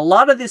 A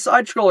lot of the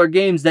side-scroller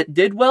games that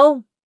did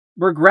well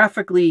were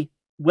graphically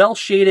well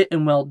shaded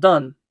and well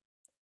done.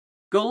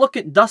 Go look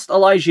at Dust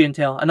Elysian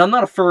Tale, and I'm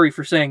not a furry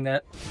for saying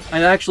that.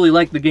 I actually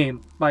like the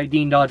game by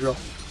Dean Dodrill.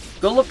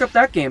 Go look up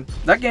that game.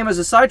 That game is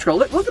a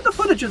side-scroller. Look at the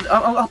footage of...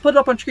 I'll put it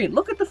up on screen.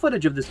 Look at the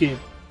footage of this game.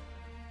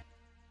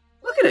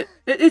 Look at it.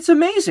 It's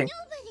amazing.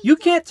 You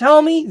can't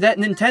tell me that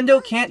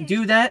Nintendo can't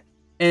do that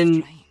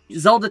in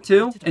Zelda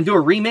 2 and do a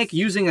remake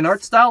using an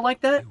art style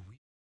like that?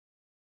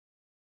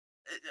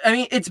 I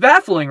mean, it's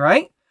baffling,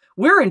 right?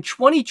 We're in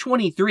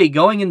 2023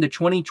 going into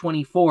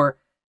 2024,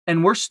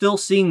 and we're still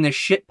seeing this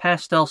shit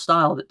pastel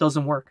style that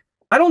doesn't work.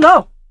 I don't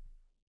know.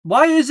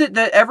 Why is it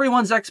that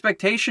everyone's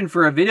expectation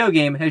for a video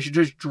game has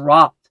just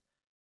dropped?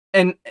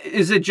 And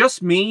is it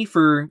just me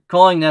for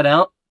calling that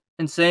out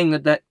and saying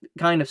that that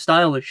kind of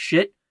style is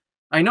shit?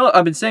 I know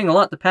I've been saying a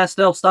lot, the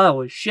pastel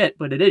style is shit,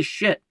 but it is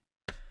shit.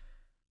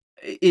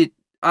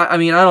 I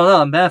mean, I don't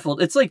know. I'm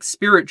baffled. It's like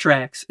Spirit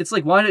Tracks. It's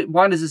like,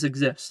 why does this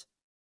exist?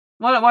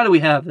 Why do we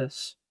have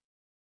this?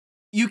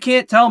 You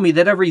can't tell me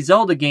that every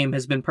Zelda game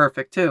has been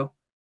perfect, too.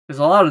 Because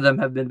a lot of them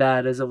have been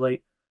bad as of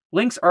late.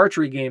 Link's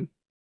archery game.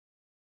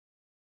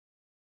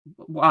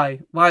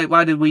 Why?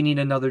 Why did we need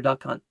another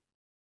duck hunt?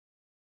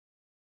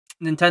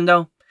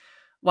 Nintendo,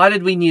 why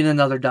did we need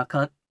another duck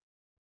hunt?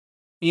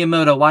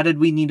 Miyamoto, why did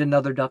we need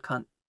another duck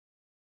hunt?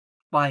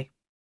 Why?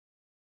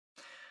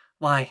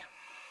 Why?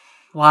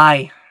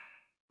 Why?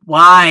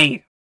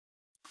 Why?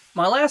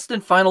 My last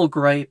and final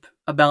gripe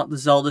about the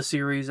Zelda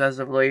series as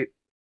of late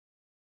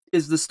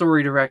is the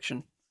story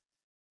direction.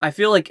 I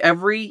feel like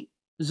every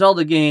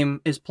Zelda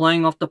game is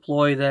playing off the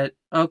ploy that,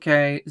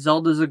 okay,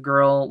 Zelda's a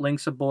girl,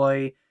 Link's a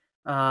boy,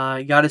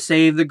 you gotta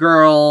save the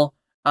girl,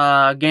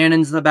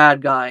 Ganon's the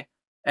bad guy,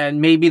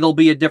 and maybe there'll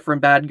be a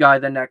different bad guy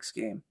the next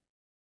game.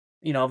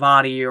 You know,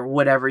 Vadi or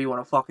whatever you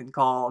want to fucking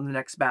call him, the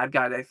next bad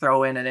guy they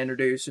throw in and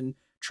introduce and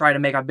try to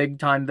make a big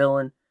time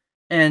villain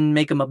and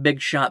make him a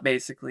big shot,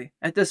 basically.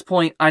 At this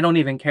point, I don't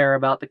even care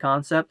about the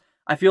concept.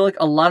 I feel like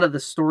a lot of the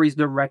story's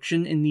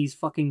direction in these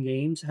fucking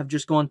games have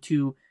just gone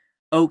to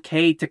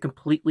okay to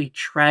completely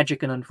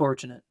tragic and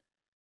unfortunate.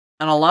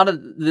 And a lot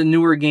of the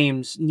newer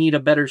games need a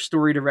better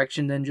story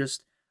direction than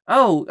just,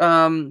 oh,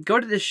 go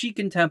to the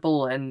Shiken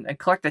Temple and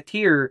collect a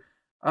tear.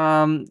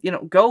 You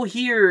know, go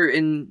here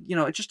and, you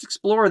know, just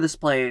explore this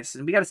place.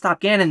 And we gotta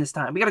stop Ganon this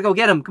time. We gotta go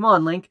get him. Come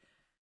on, Link.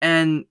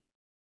 And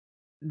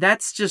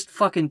that's just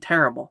fucking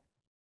terrible.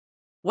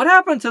 What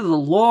happened to the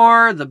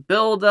lore, the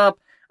build-up?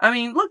 I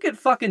mean, look at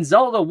fucking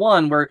Zelda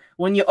 1, where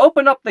when you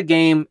open up the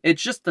game,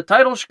 it's just the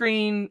title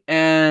screen,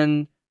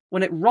 and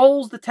when it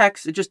rolls the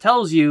text, it just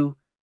tells you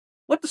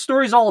what the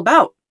story's all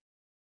about.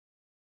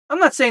 I'm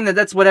not saying that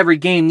that's what every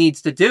game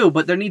needs to do,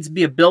 but there needs to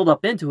be a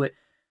build-up into it.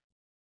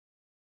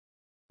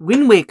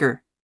 Wind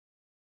Waker.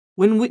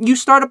 When you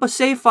start up a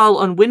save file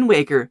on Wind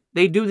Waker,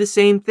 they do the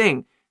same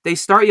thing. They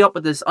start you up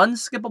with this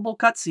unskippable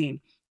cutscene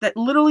that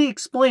literally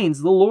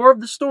explains the lore of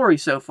the story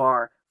so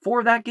far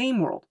for that game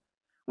world.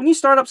 When you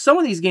start up some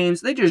of these games,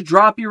 they just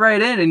drop you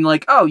right in and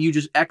like, oh, you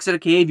just exit a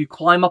cave, you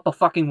climb up a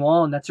fucking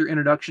wall, and that's your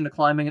introduction to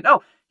climbing it.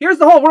 Oh, here's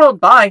the whole world,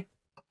 bye.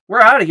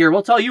 We're out of here.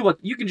 We'll tell you what,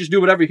 you can just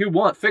do whatever you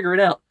want, figure it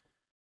out.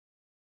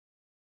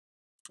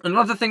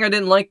 Another thing I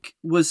didn't like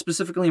was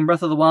specifically in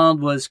Breath of the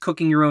Wild was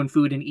cooking your own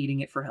food and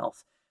eating it for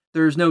health.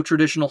 There's no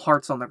traditional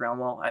hearts on the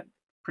ground. Well, I'm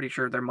pretty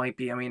sure there might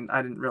be. I mean,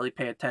 I didn't really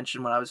pay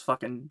attention when I was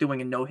fucking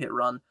doing a no-hit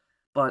run.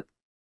 But,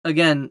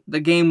 again, the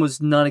game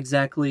was not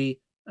exactly,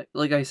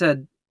 like I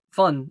said,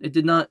 fun. It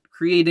did not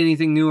create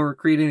anything new or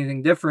create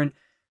anything different.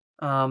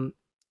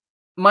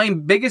 My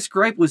biggest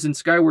gripe was in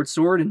Skyward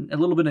Sword and a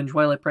little bit in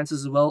Twilight Princess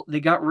as well. They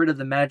got rid of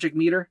the magic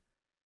meter.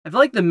 I feel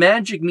like the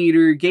magic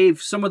meter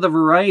gave some of the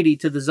variety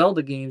to the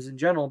Zelda games in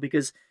general,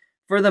 because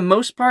for the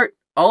most part,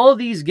 all of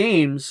these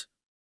games,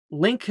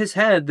 Link has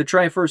had the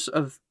Triforce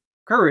of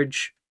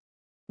Courage,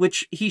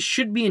 which he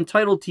should be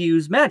entitled to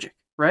use magic,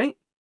 right?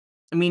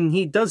 I mean,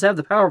 he does have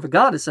the power of a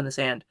goddess in his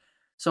hand,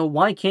 so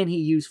why can't he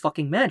use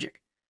fucking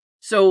magic?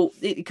 So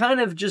it kind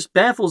of just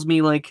baffles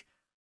me, like,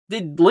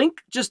 did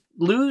Link just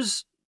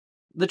lose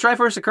the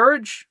Triforce of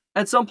Courage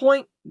at some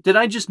point? Did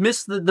I just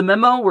miss the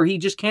memo where he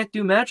just can't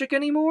do magic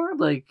anymore?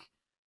 Like,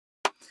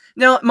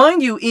 now,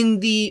 mind you, in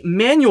the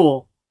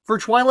manual for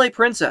Twilight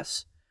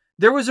Princess,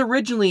 there was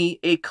originally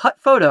a cut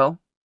photo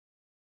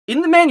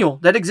in the manual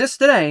that exists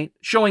today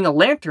showing a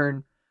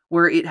lantern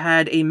where it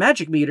had a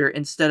magic meter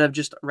instead of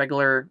just a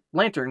regular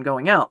lantern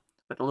going out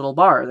with a little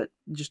bar that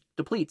just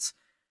depletes.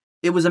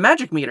 It was a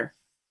magic meter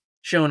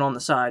shown on the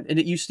side, and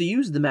it used to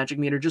use the magic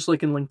meter just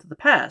like in Link to the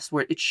Past,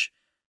 where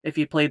if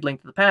you played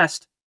Link to the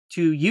Past,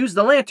 to use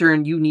the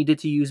lantern, you needed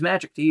to use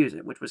magic to use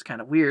it, which was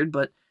kind of weird,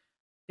 but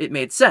it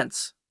made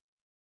sense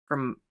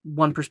from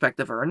one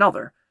perspective or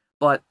another.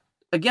 But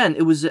again,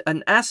 it was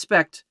an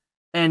aspect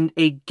and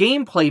a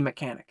gameplay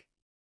mechanic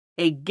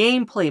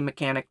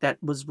that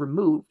was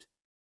removed.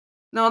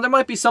 Now, there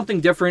might be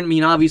something different. I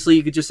mean, obviously,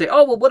 you could just say,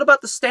 oh, well, what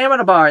about the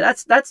stamina bar?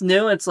 That's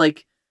new. It's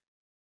like,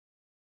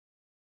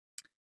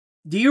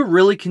 do you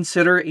really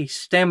consider a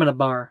stamina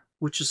bar,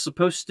 which is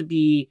supposed to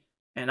be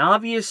an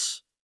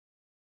obvious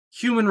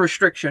human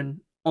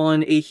restriction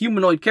on a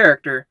humanoid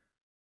character,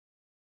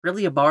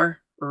 really a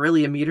bar or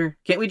really a meter?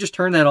 Can't we just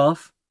turn that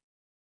off?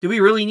 Do we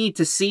really need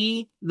to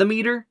see the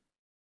meter?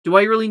 Do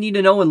I really need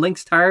to know when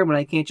Link's tired when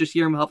I can't just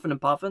hear him huffing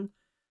and puffing?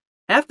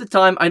 Half the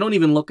time, I don't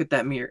even look at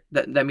that meter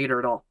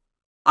at all.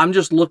 I'm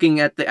just looking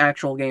at the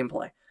actual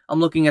gameplay.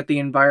 I'm looking at the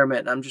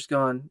environment. I'm just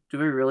going,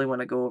 do I really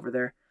want to go over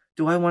there?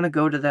 Do I want to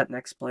go to that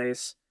next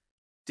place?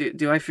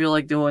 Do I feel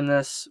like doing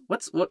this?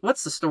 What's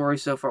the story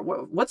so far?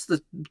 What's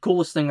the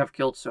coolest thing I've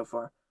killed so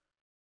far?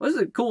 What is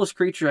the coolest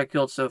creature I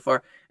killed so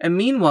far? And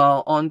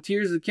meanwhile, on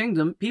Tears of the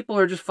Kingdom, people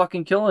are just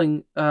fucking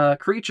killing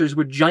creatures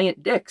with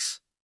giant dicks.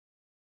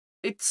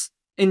 It's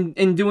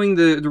in doing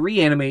the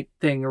reanimate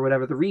thing or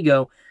whatever, the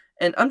rego.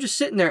 And I'm just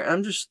sitting there,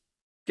 I'm just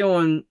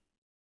going,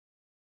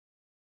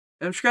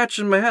 I'm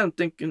scratching my head, I'm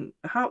thinking,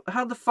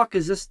 how the fuck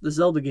is this the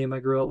Zelda game I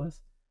grew up with?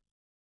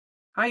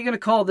 How are you going to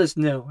call this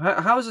new?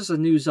 How is this a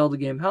new Zelda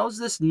game? How is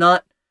this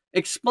not...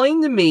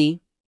 Explain to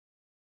me,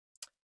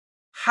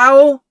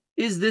 how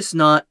is this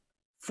not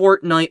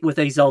Fortnite with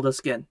a Zelda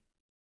skin?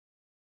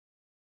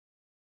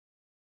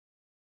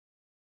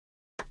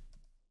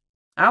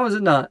 How is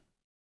it not?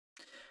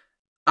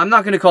 I'm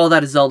not going to call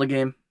that a Zelda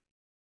game.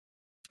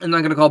 I'm not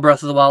going to call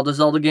Breath of the Wild a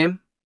Zelda game.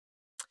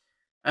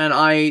 And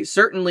I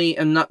certainly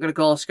am not going to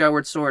call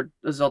Skyward Sword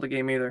a Zelda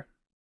game either.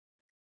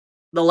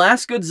 The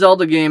last good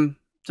Zelda game,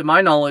 to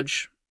my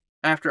knowledge,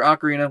 after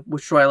Ocarina,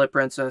 was Twilight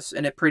Princess,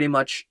 and it pretty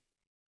much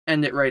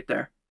ended right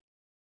there.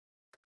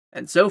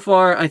 And so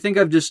far, I think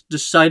I've just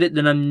decided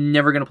that I'm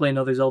never going to play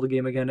another Zelda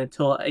game again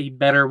until a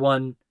better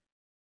one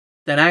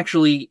that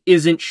actually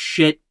isn't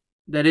shit,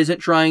 that isn't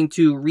trying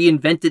to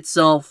reinvent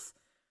itself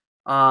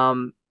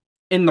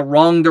in the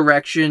wrong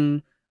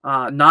direction,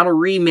 not a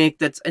remake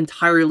that's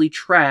entirely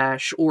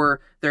trash,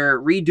 or they're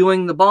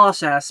redoing the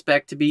boss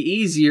aspect to be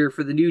easier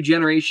for the new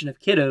generation of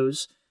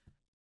kiddos.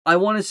 I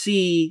want to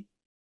see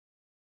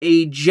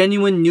a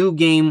genuine new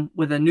game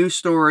with a new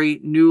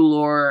story, new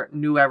lore,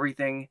 new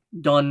everything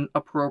done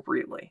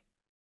appropriately.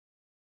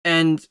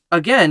 And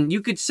again, you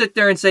could sit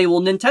there and say,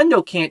 well,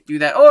 Nintendo can't do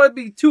that. Oh, it'd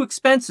be too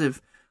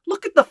expensive.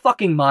 Look at the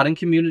fucking modding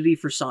community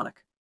for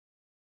Sonic.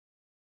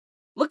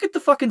 Look at the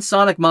fucking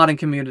Sonic modding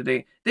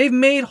community. They've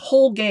made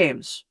whole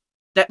games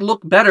that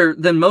look better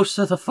than most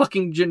of the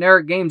fucking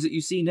generic games that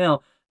you see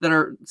now that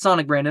are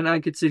Sonic brand. And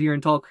I could sit here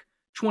and talk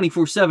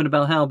 24/7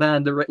 about how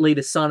bad the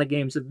latest Sonic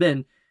games have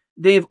been.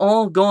 They've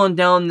all gone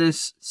down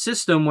this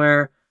system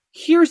where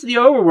here's the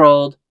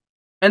overworld,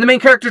 and the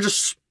main character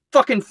just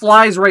fucking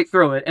flies right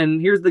through it.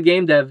 And here's the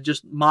game dev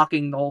just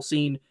mocking the whole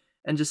scene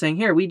and just saying,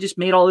 here, we just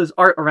made all this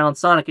art around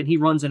Sonic, and he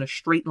runs in a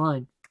straight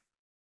line.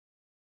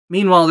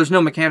 Meanwhile, there's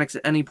no mechanics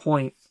at any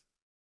point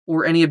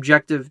or any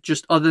objective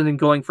just other than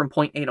going from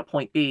point A to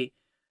point B.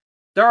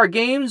 There are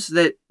games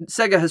that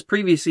Sega has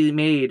previously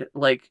made,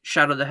 like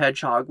Shadow the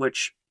Hedgehog,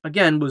 which,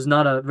 again, was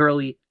not a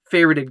very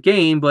favorited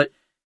game, but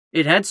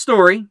it had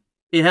story.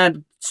 It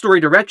had story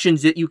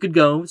directions that you could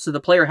go, so the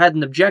player had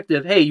an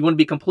objective. Hey, you want to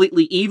be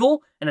completely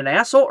evil and an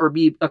asshole, or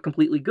be a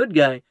completely good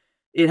guy?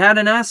 It had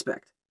an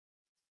aspect.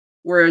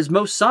 Whereas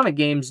most Sonic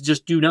games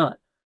just do not.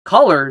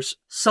 Colors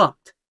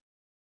sucked.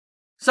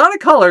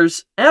 Sonic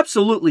Colors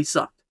absolutely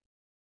sucked.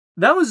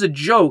 That was a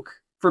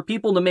joke for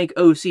people to make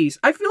OCs.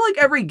 I feel like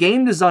every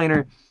game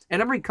designer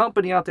and every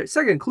company out there,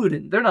 Sega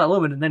included, they're not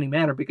limited in any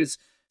manner because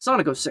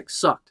Sonic 06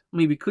 sucked. Let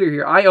me be clear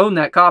here. I own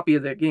that copy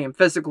of that game,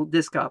 physical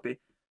disc copy.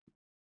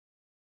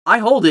 I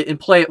hold it and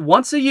play it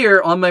once a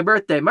year on my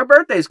birthday. My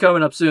birthday's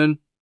coming up soon.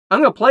 I'm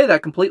going to play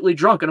that completely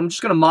drunk, and I'm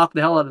just going to mock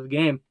the hell out of the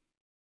game.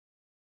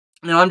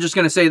 And I'm just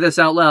going to say this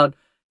out loud.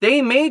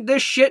 They made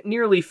this shit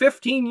nearly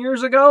 15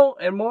 years ago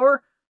and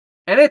more,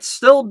 and it's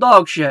still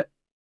dog shit.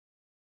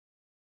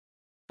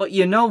 But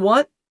you know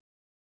what?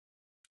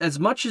 As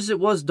much as it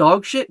was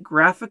dog shit,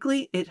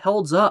 graphically, it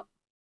holds up.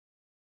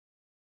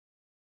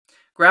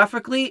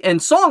 Graphically,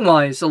 and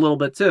song-wise a little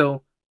bit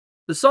too.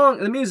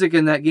 The music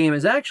in that game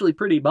is actually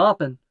pretty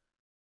boppin'.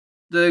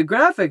 The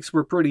graphics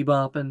were pretty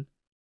boppin'.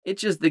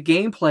 It's just the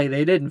gameplay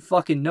they didn't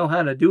fucking know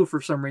how to do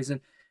for some reason.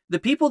 The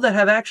people that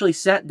have actually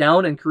sat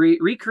down and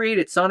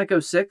recreated Sonic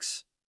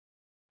 06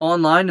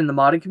 online in the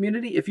modding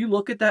community, if you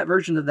look at that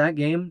version of that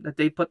game that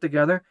they put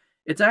together,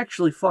 it's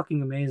actually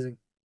fucking amazing.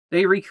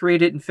 They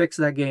recreated and fixed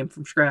that game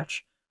from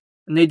scratch.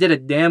 And they did a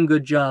damn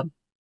good job.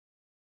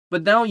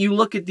 But now you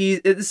look at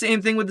the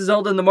same thing with the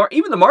Zelda and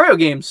even the Mario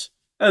games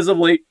as of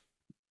late.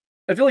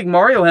 I feel like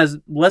Mario has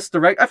less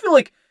direct. I feel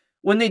like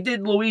when they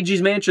did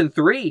Luigi's Mansion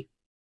 3,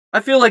 I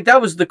feel like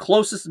that was the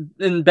closest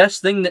and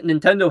best thing that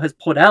Nintendo has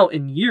put out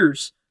in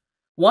years.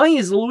 Why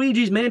is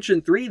Luigi's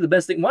Mansion 3 the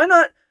best thing? Why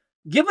not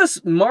give us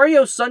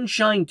Mario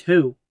Sunshine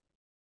 2?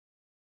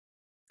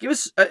 Give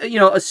us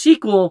a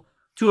sequel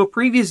to a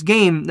previous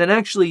game that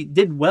actually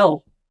did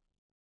well.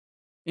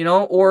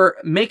 Or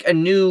make a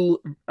new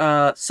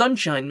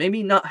Sunshine.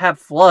 Maybe not have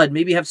Flood.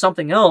 Maybe have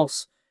something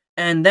else.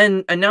 And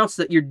then announce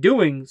that you're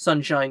doing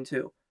Sunshine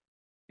 2.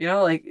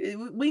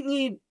 We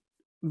need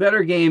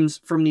better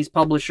games from these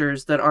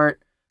publishers that aren't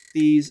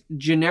these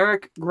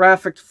generic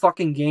graphic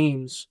fucking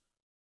games.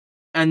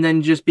 And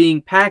then just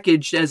being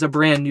packaged as a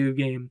brand new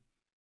game.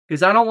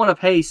 Because I don't want to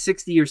pay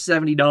 $60 or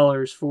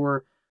 $70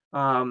 for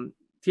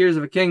Tears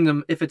of a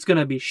Kingdom if it's going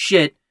to be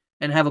shit.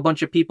 And have a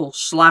bunch of people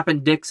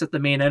slapping dicks at the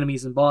main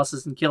enemies and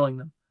bosses and killing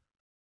them.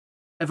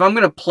 If I'm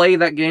going to play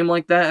that game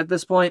like that at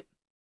this point,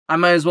 I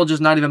might as well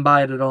just not even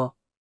buy it at all.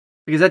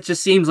 Because that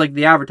just seems like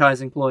the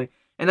advertising ploy.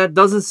 And that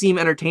doesn't seem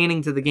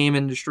entertaining to the game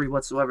industry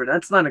whatsoever.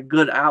 That's not a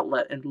good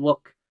outlet and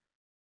look.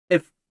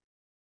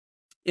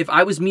 If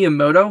I was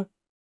Miyamoto,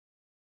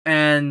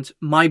 and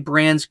my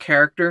brand's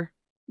character,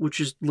 which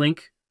is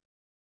Link,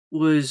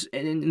 was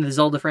in the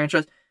Zelda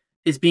franchise,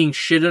 is being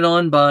shitted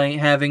on by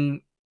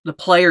having the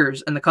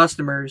players and the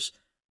customers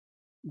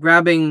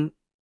grabbing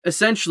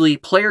essentially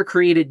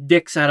player-created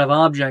dicks out of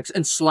objects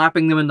and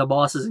slapping them into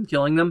bosses and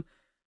killing them,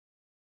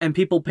 and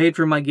people paid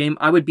for my game,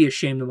 I would be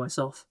ashamed of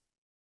myself.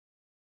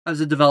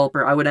 As a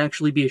developer, I would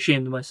actually be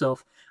ashamed of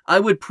myself. I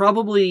would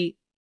probably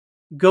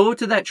go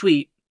to that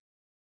tweet,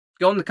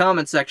 go in the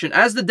comment section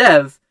as the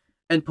dev,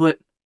 and put,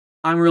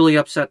 I'm really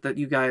upset that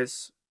you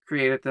guys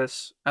created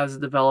this as a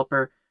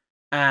developer,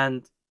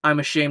 and I'm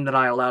ashamed that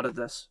I allowed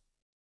this.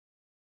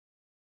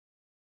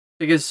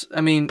 Because,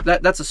 I mean,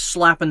 that's a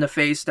slap in the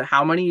face to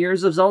how many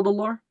years of Zelda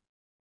lore?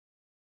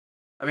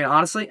 I mean,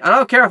 honestly, I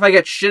don't care if I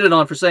get shitted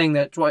on for saying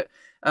that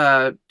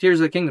Tears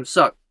of the Kingdom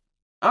suck.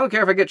 I don't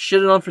care if I get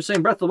shitted on for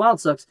saying Breath of the Wild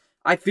sucks.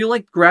 I feel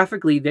like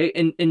graphically,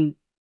 in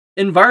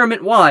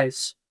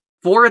environment-wise,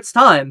 for its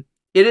time,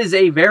 it is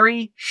a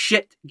very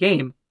shit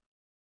game.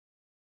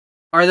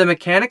 Are the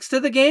mechanics to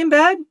the game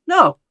bad?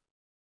 No.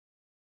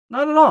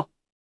 Not at all.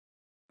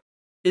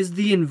 Is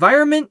the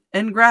environment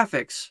and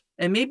graphics,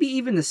 and maybe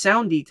even the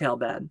sound detail,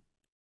 bad?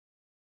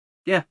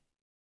 Yeah.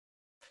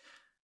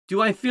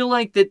 Do I feel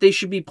like that they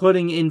should be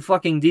putting in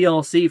fucking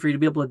DLC for you to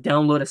be able to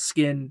download a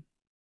skin?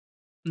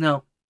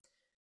 No.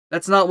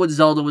 That's not what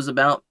Zelda was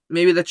about.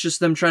 Maybe that's just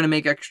them trying to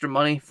make extra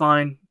money,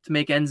 fine, to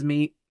make ends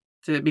meet.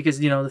 Because,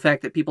 you know, the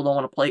fact that people don't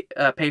want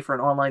to pay for an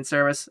online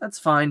service, that's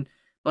fine.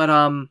 But,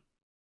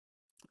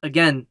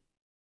 again,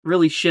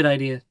 really shit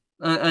idea.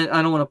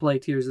 I don't want to play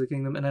Tears of the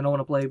Kingdom, and I don't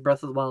want to play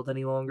Breath of the Wild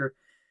any longer.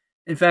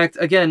 In fact,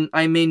 again,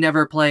 I may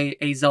never play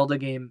a Zelda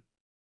game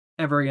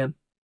ever again.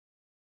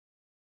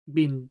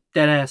 Being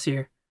dead ass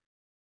here.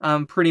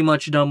 I'm pretty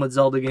much done with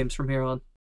Zelda games from here on.